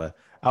Java.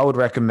 I would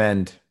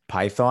recommend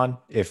Python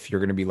if you're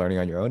going to be learning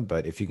on your own,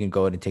 but if you can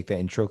go ahead and take that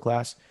intro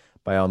class,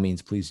 by all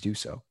means, please do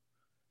so.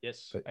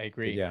 Yes, But, I but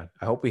agree. yeah,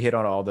 I hope we hit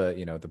on all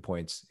the, the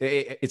points.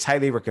 It's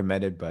highly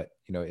recommended, but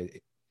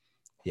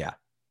yeah.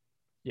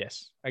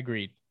 Yes,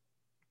 agreed.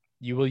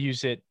 You will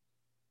use it.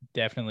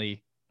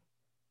 Definitely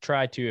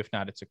try to. If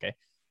not, it's okay.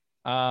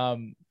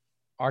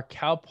 Are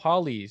Cal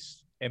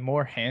Polys a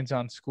more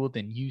hands-on school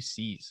than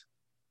UC's?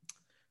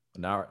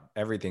 Now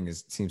everything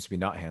seems to be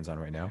not hands-on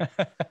right now.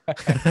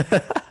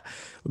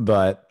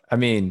 But I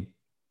mean,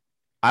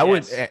 I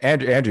would, Yes.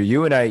 Andrew,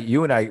 you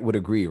and I would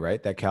agree,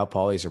 right? That Cal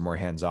Polys are more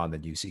hands-on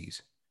than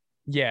UC's.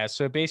 Yeah.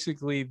 So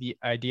basically, the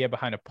idea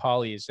behind a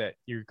poly is that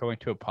you're going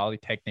to a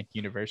polytechnic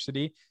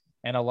university,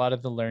 and a lot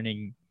of the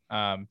learning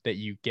that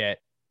you get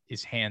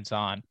is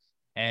hands-on.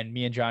 And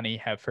me and Johnny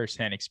have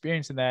firsthand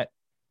experience in that.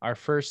 Our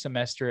first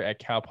semester at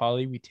Cal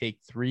Poly, we take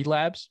 4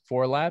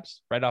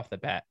 labs right off the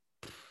bat.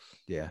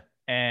 Yeah.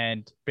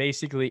 And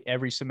basically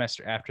every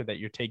semester after that,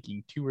 you're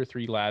taking 2 or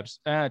 3 labs,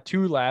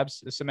 2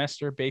 labs a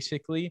semester,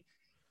 basically.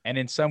 And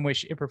in some way,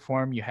 shape, or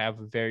form, you have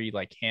a very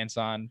like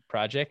hands-on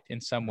project in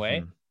some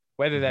way,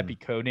 whether that be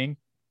coding,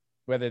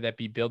 whether that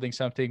be building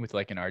something with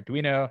like an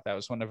Arduino. That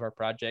was one of our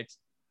projects.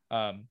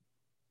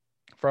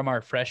 From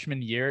our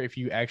freshman year, if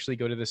you actually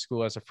go to the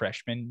school as a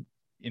freshman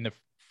in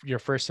your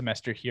first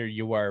semester here,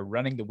 you are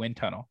running the wind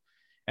tunnel.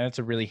 And it's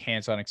a really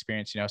hands-on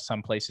experience.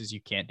 Some places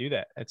you can't do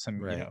that at some,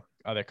 Right.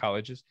 other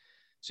colleges.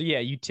 So yeah,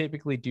 you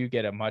typically do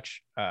get a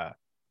much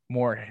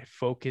more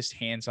focused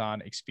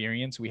hands-on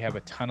experience. We have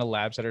a ton of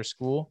labs at our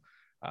school.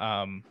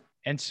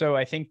 And so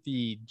I think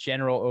the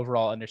general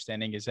overall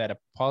understanding is that a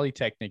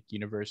polytechnic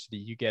university,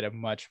 you get a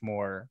much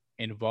more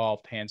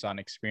involved hands-on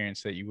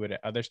experience that you would at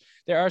others.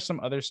 There are some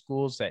other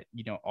schools that,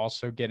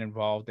 also get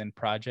involved in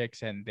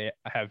projects and they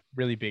have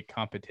really big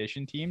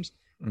competition teams.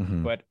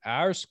 But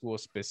our school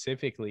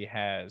specifically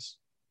has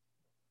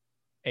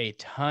a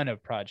ton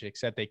of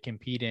projects that they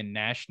compete in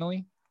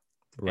nationally.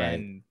 Right.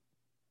 And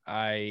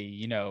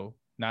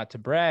not to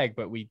brag,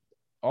 but we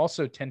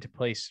also tend to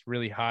place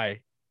really high,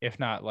 if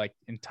not like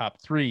in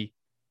top 3,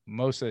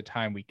 most of the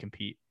time we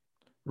compete.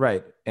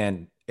 Right.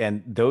 And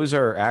those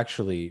are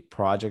actually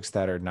projects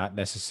that are not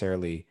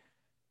necessarily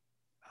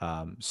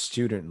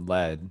student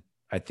led.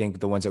 I think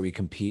the ones that we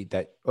compete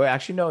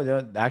no,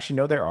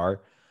 there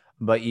are,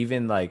 but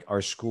even like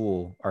our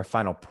school, our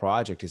final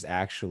project is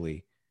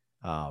actually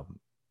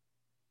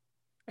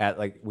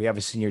we have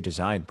a senior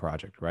design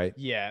project, right?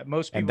 Yeah.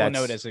 Most people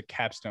know it as a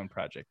capstone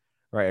project.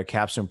 Right. A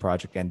capstone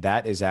project. And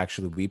that is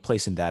actually, we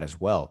place in that as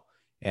well.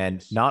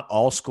 And not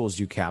all schools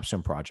do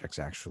capstone projects,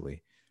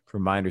 actually,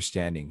 from my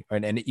understanding.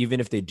 And even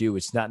if they do,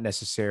 it's not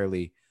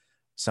necessarily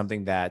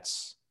something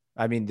this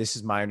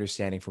is my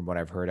understanding from what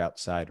I've heard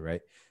outside,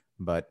 right?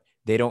 But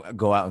they don't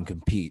go out and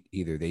compete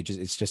either.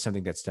 It's just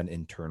something that's done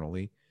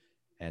internally.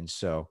 And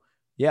so,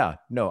 yeah,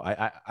 no,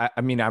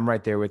 I mean, I'm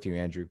right there with you,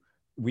 Andrew.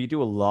 We do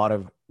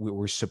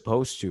we're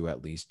supposed to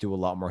at least do a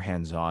lot more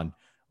hands-on.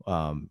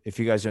 If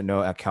you guys don't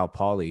know, at Cal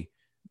Poly,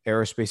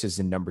 aerospace is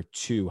the number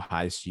 2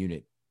 highest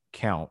unit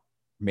count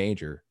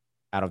major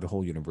out of the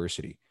whole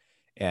university.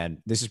 And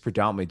this is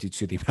predominantly due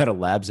to the amount of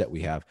labs that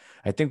we have.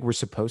 I think we're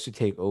supposed to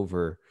take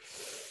over,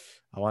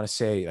 I want to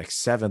say like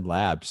 7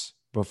 labs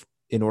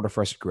in order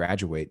for us to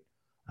graduate.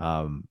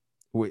 And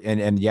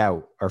yeah,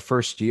 our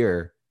first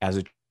year as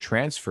a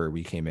transfer,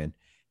 we came in,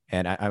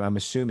 and I'm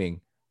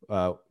assuming,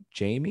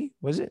 Jamie,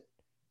 was it?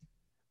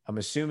 I'm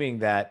assuming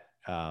that,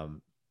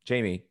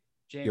 Jamie,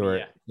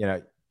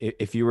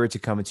 if you were to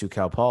come into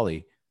Cal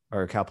Poly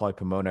or Cal Poly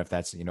Pomona, if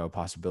that's, a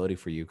possibility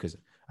for you, because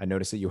I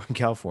noticed that you were in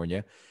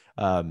California,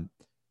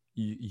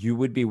 you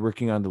would be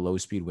working on the low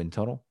speed wind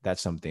tunnel.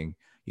 That's something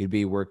you'd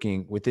be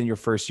working within your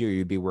first year.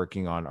 You'd be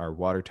working on our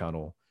water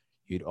tunnel.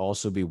 You'd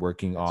also be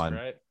working on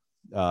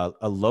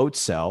a load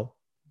cell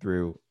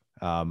through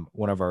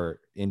one of our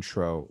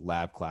intro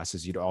lab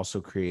classes. You'd also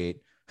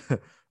create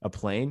a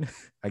plane,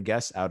 I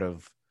guess, out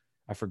of,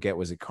 I forget,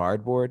 was it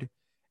cardboard?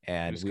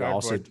 And we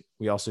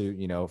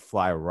also,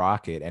 fly a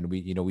rocket, and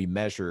we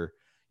measure,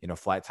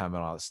 flight time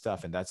and all that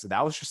stuff. And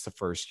that was just the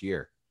first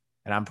year.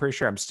 And I'm pretty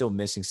sure I'm still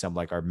missing some,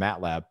 like our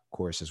MATLAB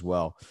course as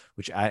well,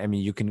 which I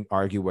mean, you can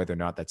argue whether or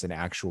not that's an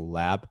actual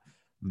lab,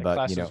 but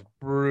class is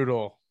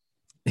brutal.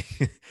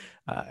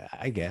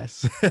 I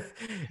guess,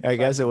 I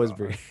guess it was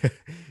pretty,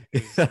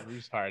 it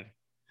was hard.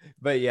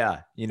 But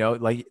yeah,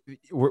 like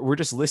we're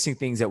just listing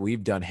things that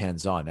we've done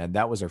hands-on, and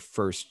that was our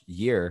first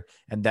year.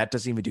 And that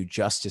doesn't even do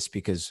justice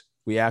because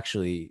we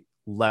actually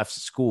left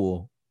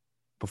school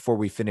before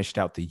we finished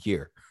out the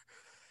year.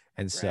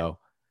 And so,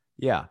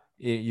 yeah,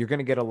 you're going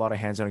to get a lot of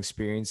hands-on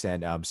experience.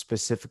 And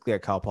specifically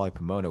at Cal Poly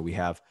Pomona, we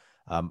have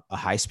a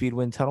high-speed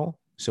wind tunnel.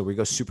 So we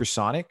go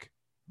supersonic,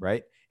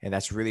 right? And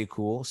that's really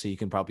cool. So you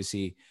can probably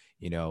see,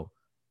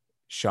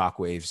 shock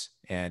waves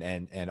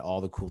and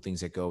all the cool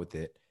things that go with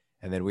it.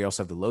 And then we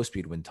also have the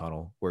low-speed wind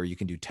tunnel where you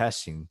can do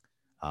testing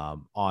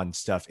on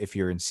stuff if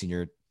you're in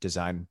senior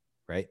design,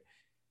 right?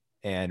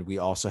 And we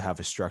also have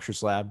a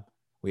structures lab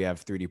We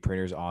have 3D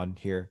printers on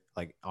here,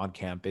 like on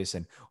campus,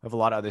 and we have a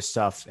lot of other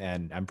stuff.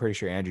 And I'm pretty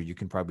sure, Andrew, you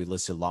can probably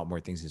list a lot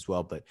more things as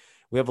well. But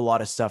we have a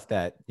lot of stuff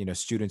that,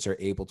 students are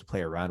able to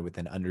play around with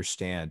and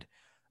understand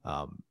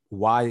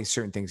why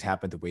certain things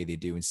happen the way they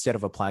do instead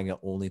of applying it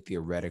only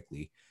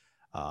theoretically.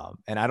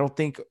 And I don't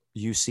think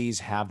UCs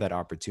have that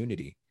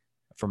opportunity,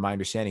 from my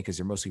understanding, because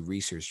they're mostly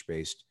research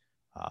based.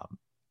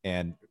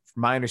 And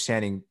from my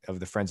understanding of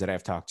the friends that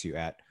I've talked to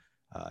at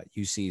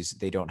UCs,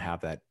 they don't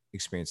have that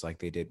experience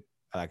like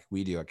like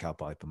we do at Cal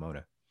Poly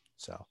Pomona.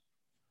 So,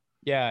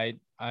 yeah,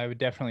 I would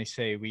definitely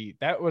say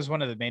that was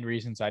one of the main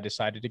reasons I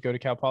decided to go to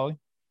Cal Poly.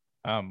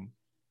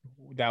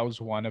 That was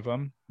one of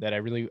them that I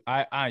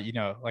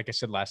like I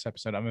said last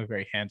episode, I'm a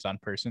very hands-on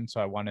person.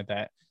 So I wanted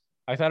that.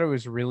 I thought it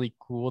was really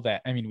cool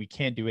that, I mean, we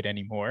can't do it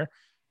anymore,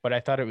 but I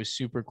thought it was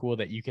super cool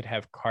that you could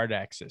have card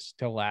access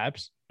to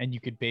labs and you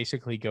could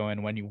basically go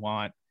in when you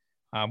want,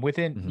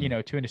 within,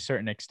 to a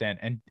certain extent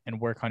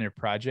and work on your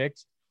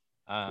project.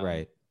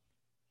 Right.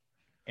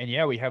 And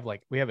yeah, we have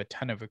a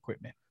ton of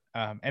equipment.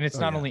 And it's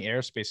not only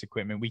aerospace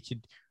equipment. We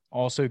could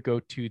also go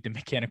to the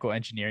mechanical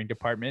engineering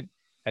department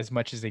as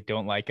much as they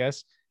don't like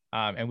us.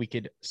 And we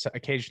could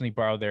occasionally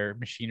borrow their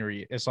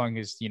machinery as long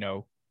as,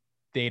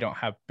 they don't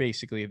have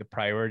basically the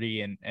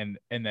priority and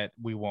that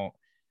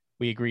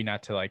we agree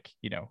not to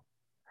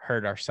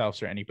hurt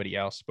ourselves or anybody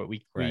else, but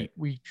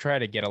we try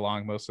to get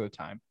along most of the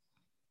time.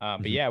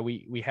 But yeah,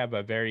 we have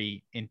a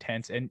very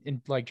intense and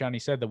like Johnny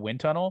said, the wind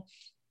tunnel,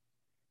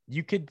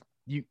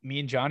 me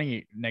and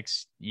Johnny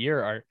next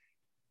year are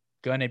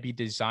going to be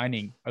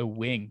designing a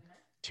wing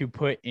to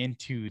put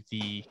into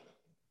the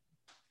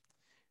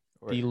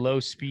low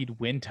speed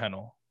wind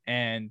tunnel.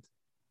 And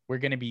we're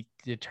going to be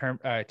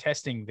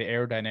testing the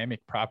aerodynamic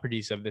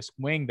properties of this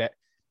wing that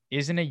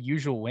isn't a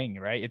usual wing,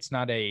 right?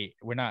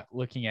 We're not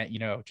looking at,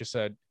 just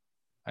a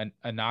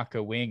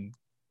NACA wing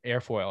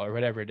airfoil or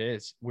whatever it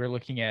is. We're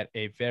looking at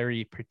a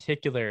very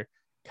particular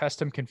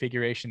custom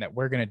configuration that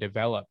we're going to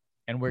develop,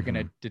 and we're going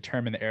to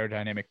determine the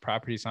aerodynamic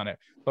properties on it.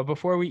 But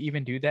before we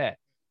even do that,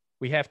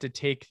 we have to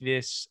take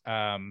this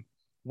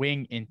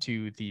wing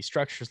into the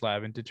structures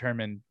lab and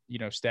determine,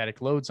 static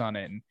loads on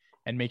it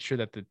and make sure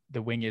that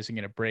the wing isn't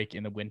going to break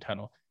in the wind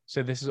tunnel.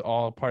 So this is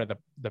all part of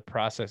the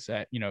process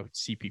at,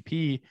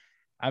 CPP.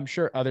 I'm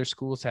sure other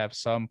schools have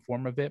some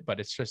form of it, but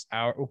it's just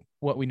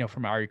what we know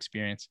from our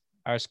experience.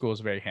 Our school is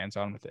very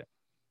hands-on with it.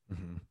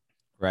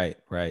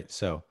 Right.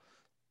 So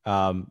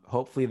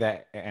hopefully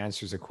that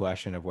answers the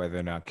question of whether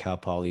or not Cal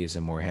Poly is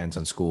a more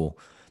hands-on school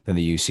than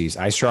the UCs.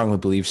 I strongly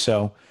believe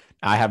so.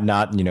 I have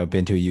not,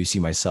 been to a UC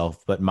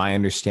myself, but my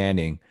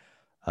understanding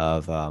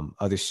of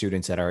other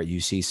students that are at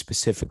UC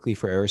specifically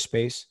for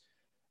aerospace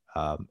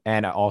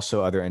and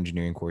also other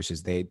engineering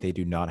courses, they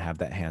do not have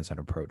that hands-on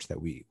approach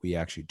that we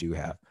actually do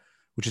have,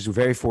 which is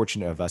very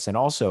fortunate of us. And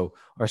also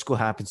our school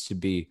happens to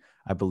be,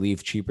 I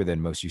believe, cheaper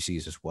than most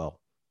UCs as well.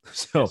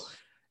 So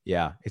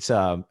yeah, it's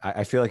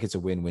I feel like it's a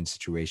win-win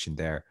situation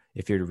there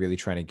if you're really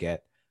trying to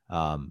get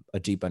a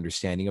deep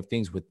understanding of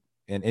things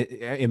and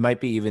it might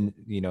be even,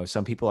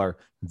 some people are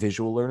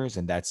visual learners,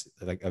 and that's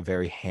like a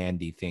very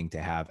handy thing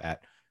to have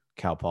at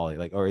Cal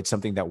Poly, or it's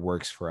something that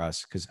works for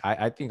us. Cause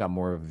I think I'm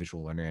more of a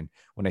visual learner. And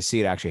when I see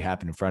it actually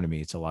happen in front of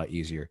me, it's a lot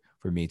easier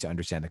for me to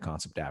understand the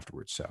concept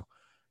afterwards. So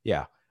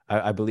yeah,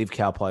 I believe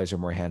Cal Polys are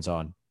more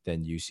hands-on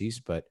than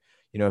UCs, but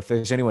if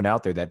there's anyone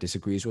out there that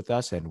disagrees with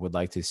us and would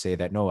like to say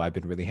that, no, I've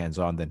been really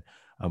hands-on, then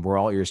we're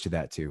all ears to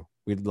that too.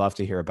 We'd love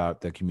to hear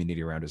about the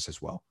community around us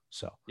as well.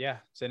 So yeah,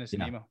 send us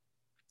an email.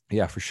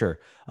 Yeah, for sure.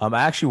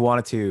 I actually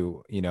wanted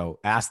to,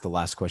 ask the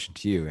last question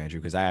to you, Andrew,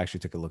 because I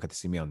actually took a look at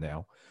this email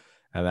now,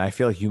 and I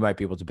feel like you might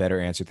be able to better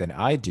answer than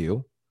I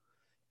do.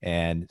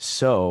 And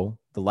so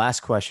the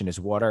last question is,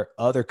 what are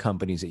other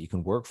companies that you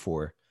can work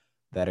for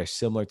that are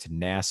similar to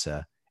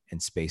NASA and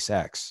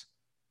SpaceX?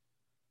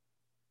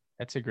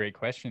 That's a great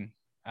question.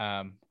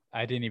 I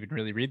didn't even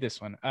really read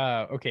this one.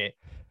 Okay.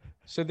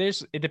 So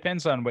it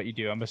depends on what you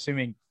do. I'm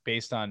assuming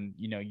based on,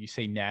 you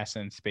say NASA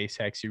and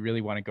SpaceX, you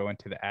really want to go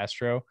into the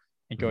astro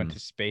and go into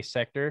space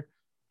sector.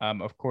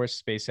 Of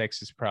course,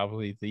 SpaceX is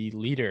probably the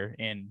leader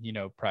in,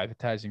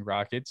 privatizing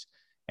rockets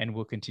and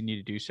will continue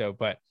to do so.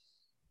 But,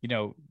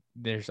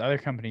 there's other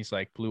companies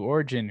like Blue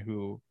Origin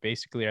who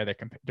basically are the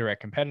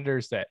direct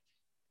competitors that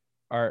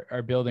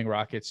are building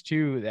rockets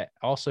too, that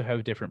also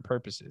have different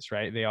purposes,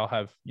 right? They all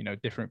have,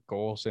 different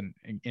goals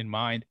in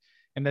mind.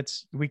 And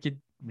that's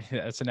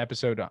an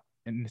episode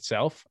in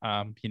itself.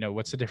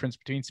 What's the difference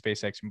between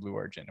SpaceX and Blue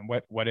Origin, and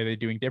what are they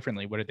doing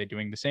differently? What are they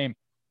doing the same?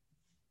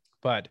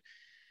 But,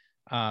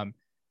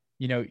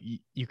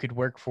 you could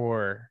work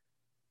for,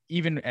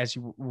 even if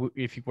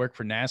you work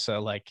for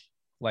NASA,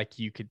 like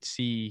you could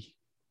see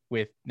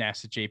with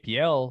NASA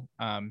JPL,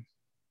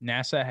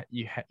 NASA,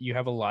 you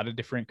have a lot of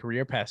different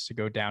career paths to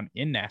go down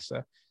in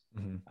NASA.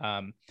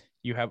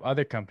 You have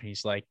other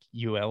companies like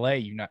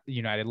ULA,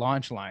 United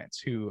Launch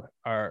Alliance,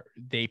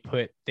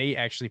 they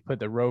actually put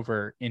the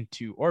rover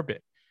into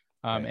orbit.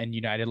 And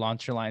United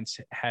Launch Alliance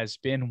has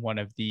been one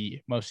of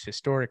the most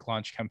historic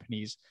launch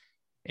companies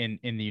in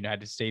the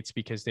United States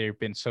because they've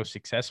been so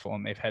successful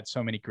and they've had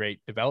so many great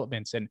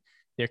developments, and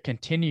they're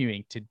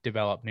continuing to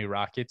develop new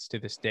rockets to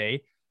this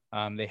day.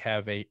 They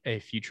have a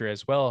future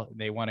as well.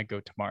 They want to go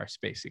to Mars,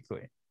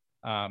 basically.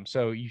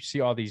 So you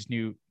see all these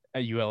new,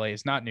 ULA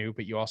is not new,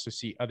 but you also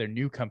see other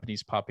new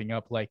companies popping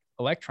up like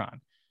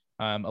Electron.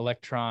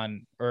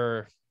 Electron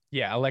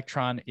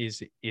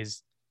is,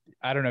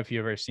 I don't know if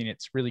you've ever seen it.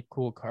 It's really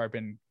cool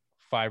carbon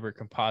fiber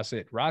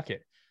composite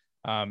rocket.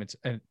 It's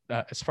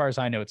as far as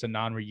I know, it's a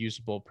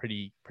non-reusable,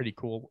 pretty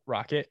cool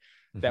rocket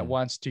that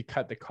wants to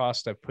cut the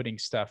cost of putting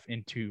stuff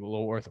into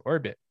low Earth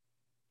orbit.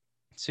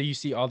 So you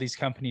see all these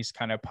companies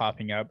kind of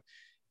popping up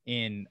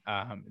in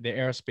the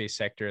aerospace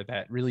sector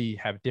that really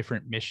have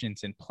different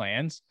missions and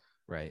plans.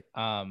 Right.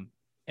 And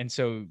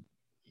so,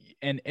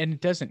 and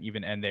it doesn't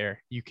even end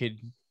there. You could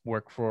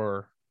work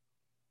for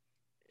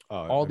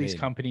all these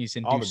companies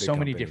and do so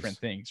many different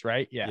things,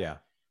 right? Yeah.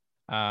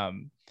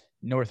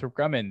 Northrop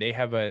Grumman, they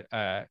have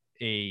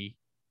a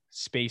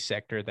space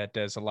sector that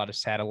does a lot of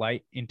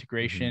satellite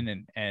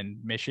integration and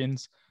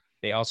missions.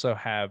 They also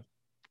have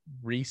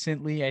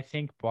recently, I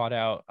think, bought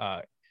out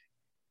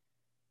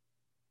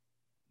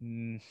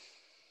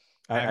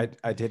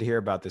I did hear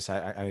about this.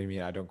 I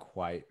mean, I don't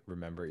quite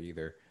remember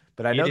either,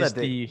 but I know that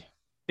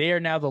they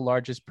are now the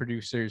largest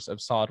producers of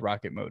solid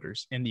rocket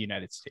motors in the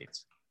United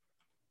States.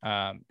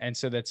 And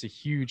so that's a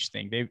huge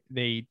thing.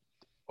 They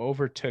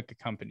overtook a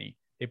company.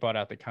 They bought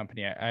out the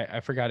company.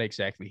 I forgot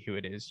exactly who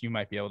it is. You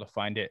might be able to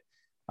find it.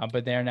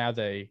 But they're now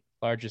the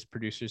largest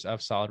producers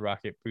of solid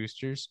rocket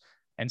boosters.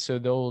 And so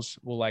those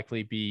will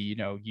likely be,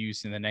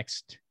 used in the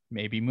next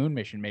maybe moon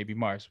mission, maybe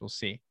Mars. We'll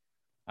see.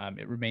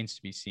 It remains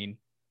to be seen.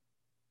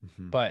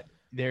 But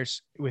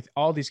with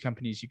all these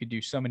companies, you could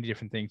do so many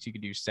different things. You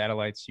could do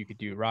satellites, you could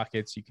do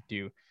rockets, you could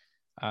do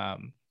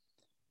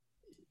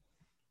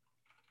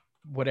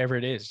whatever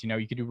it is.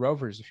 You could do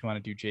rovers if you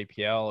want to do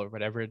JPL or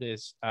whatever it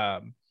is.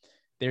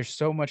 There's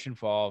so much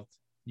involved.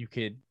 You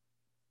could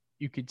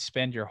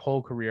spend your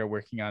whole career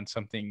working on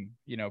something,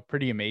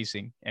 pretty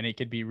amazing. And it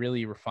could be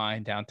really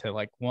refined down to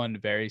like one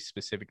very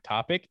specific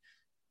topic,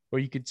 or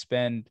you could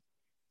spend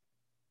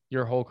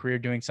your whole career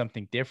doing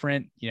something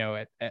different,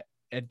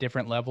 at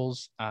different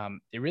levels.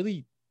 It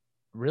really,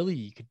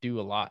 you could do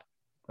a lot,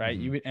 right?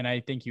 And I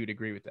think you would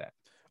agree with that.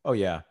 Oh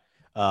yeah.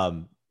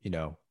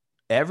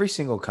 Every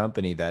single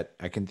company that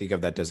I can think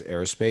of that does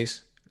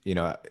aerospace,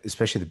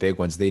 especially the big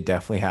ones, they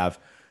definitely have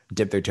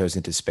dipped their toes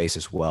into space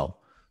as well.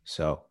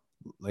 So,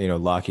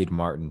 Lockheed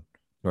Martin,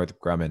 Northrop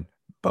Grumman,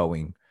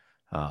 Boeing,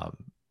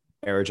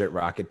 Aerojet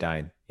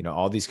Rocketdyne,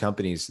 all these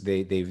companies,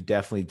 they've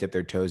definitely dipped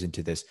their toes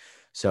into this.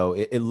 So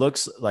it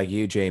looks like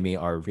you, Jamie,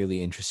 are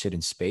really interested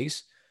in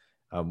space,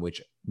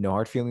 which no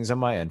hard feelings on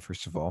my end,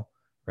 first of all,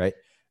 right?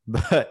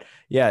 But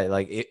yeah,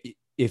 like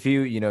if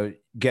you,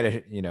 get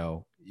it,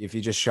 if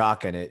you just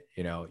shock in it,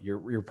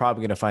 you're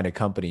probably going to find a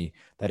company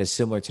that is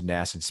similar to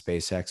NASA and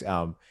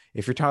SpaceX.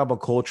 If you're talking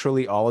about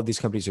culturally, all of these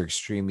companies are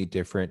extremely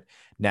different.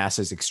 NASA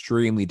is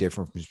extremely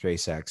different from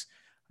SpaceX,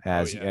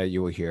 as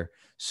you will hear.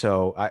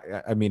 So,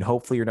 I mean,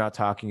 hopefully you're not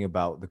talking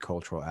about the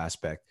cultural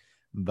aspect,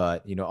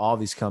 but, all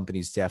these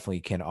companies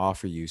definitely can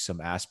offer you some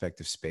aspect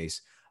of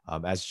space.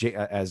 As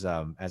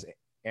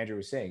Andrew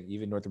was saying,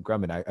 even Northrop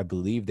Grumman, I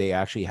believe they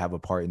actually have a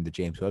part in the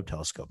James Webb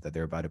Telescope that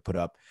they're about to put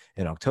up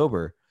in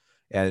October.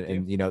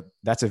 And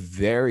that's a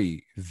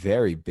very,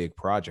 very big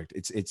project.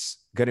 It's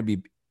going to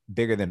be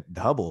bigger than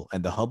the Hubble,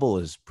 and the Hubble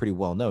is pretty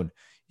well known.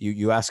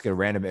 You ask a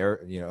random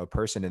a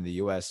person in the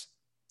US,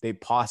 they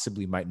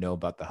possibly might know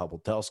about the Hubble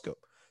telescope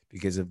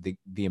because of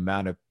the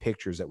amount of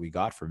pictures that we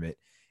got from it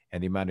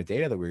and the amount of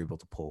data that we were able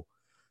to pull.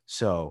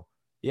 So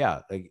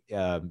yeah, like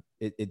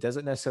it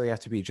doesn't necessarily have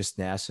to be just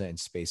NASA and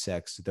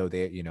SpaceX, though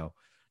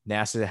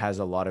NASA has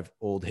a lot of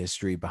old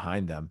history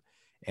behind them.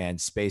 And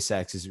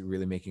SpaceX is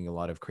really making a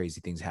lot of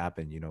crazy things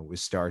happen, with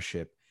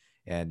Starship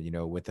and,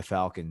 with the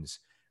Falcons,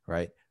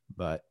 right?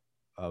 But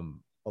a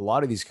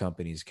lot of these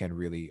companies can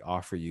really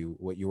offer you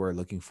what you are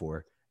looking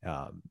for,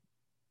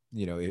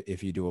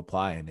 if you do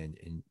apply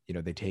and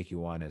they take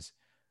you on as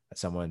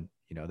someone,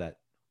 that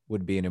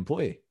would be an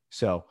employee.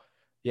 So,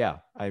 yeah,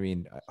 I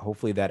mean,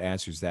 hopefully that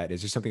answers that.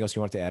 Is there something else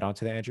you want to add on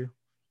to that, Andrew?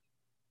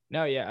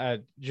 No, yeah,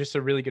 just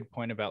a really good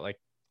point about like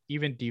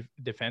even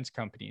defense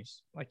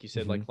companies, like you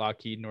said, like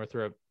Lockheed,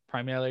 Northrop,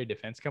 primarily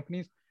defense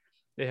companies,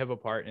 they have a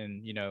part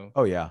in,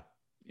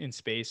 in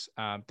space.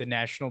 The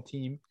national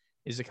team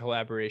is a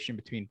collaboration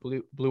between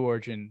Blue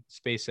Origin,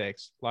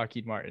 SpaceX,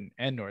 Lockheed Martin,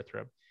 and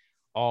Northrop,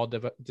 all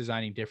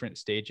designing different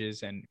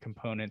stages and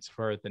components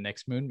for the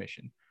next moon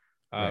mission.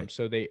 Right.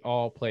 So they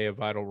all play a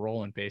vital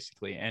role in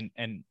basically, and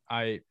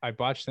I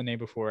botched the name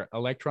before.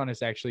 Electron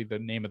is actually the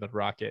name of the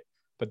rocket,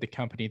 but the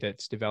company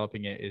that's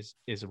developing it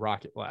is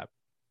Rocket Lab.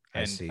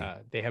 And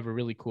they have a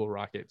really cool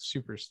rocket,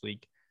 super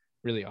sleek,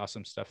 really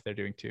awesome stuff they're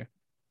doing too.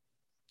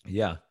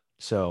 Yeah.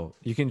 So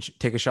you can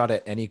take a shot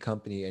at any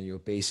company and you'll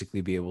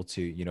basically be able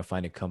to,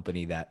 find a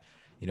company that,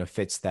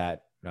 fits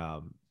that,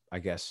 I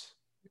guess,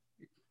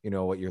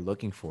 what you're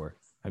looking for.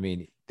 I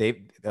mean,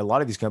 a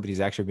lot of these companies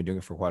actually have been doing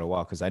it for quite a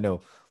while. Cause I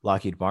know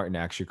Lockheed Martin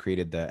actually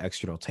created the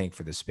external tank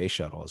for the space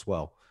shuttle as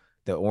well,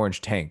 the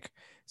orange tank.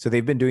 So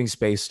they've been doing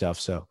space stuff.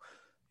 So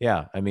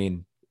yeah, I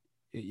mean,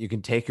 you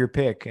can take your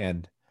pick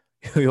and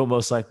you'll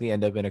most likely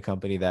end up in a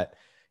company that,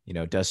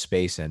 does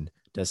space and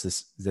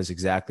does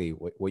exactly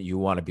what you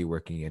want to be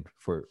working in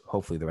for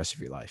hopefully the rest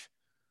of your life.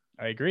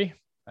 I agree.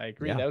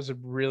 Yeah. That was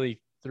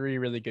three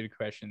really good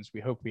questions.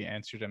 We hope we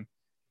answered them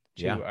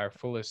to our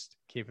fullest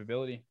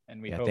capability.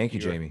 And we hope thank you,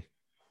 Jamie.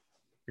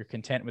 You're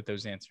content with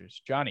those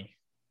answers. Johnny,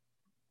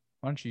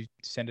 why don't you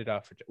send it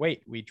off?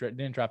 Wait, we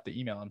didn't drop the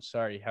email. I'm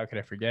sorry. How could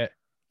I forget?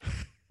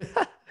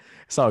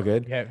 It's all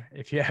good. Yeah.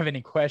 If you have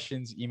any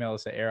questions, email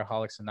us at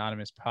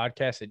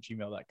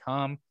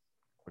airaholics.anonymous@gmail.com.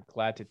 We're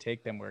glad to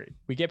take them.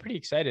 We get pretty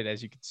excited,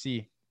 as you can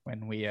see,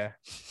 when we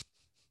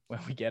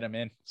get them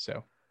in.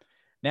 So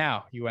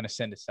now you want to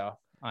send us off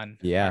on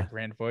our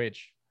grand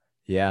voyage.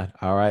 Yeah.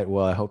 All right.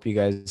 Well, I hope you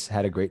guys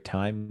had a great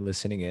time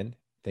listening in.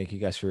 Thank you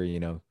guys for,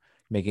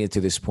 making it to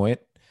this point.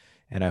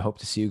 And I hope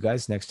to see you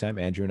guys next time.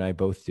 Andrew and I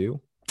both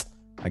do.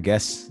 I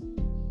guess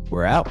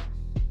we're out.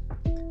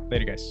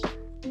 Later, guys.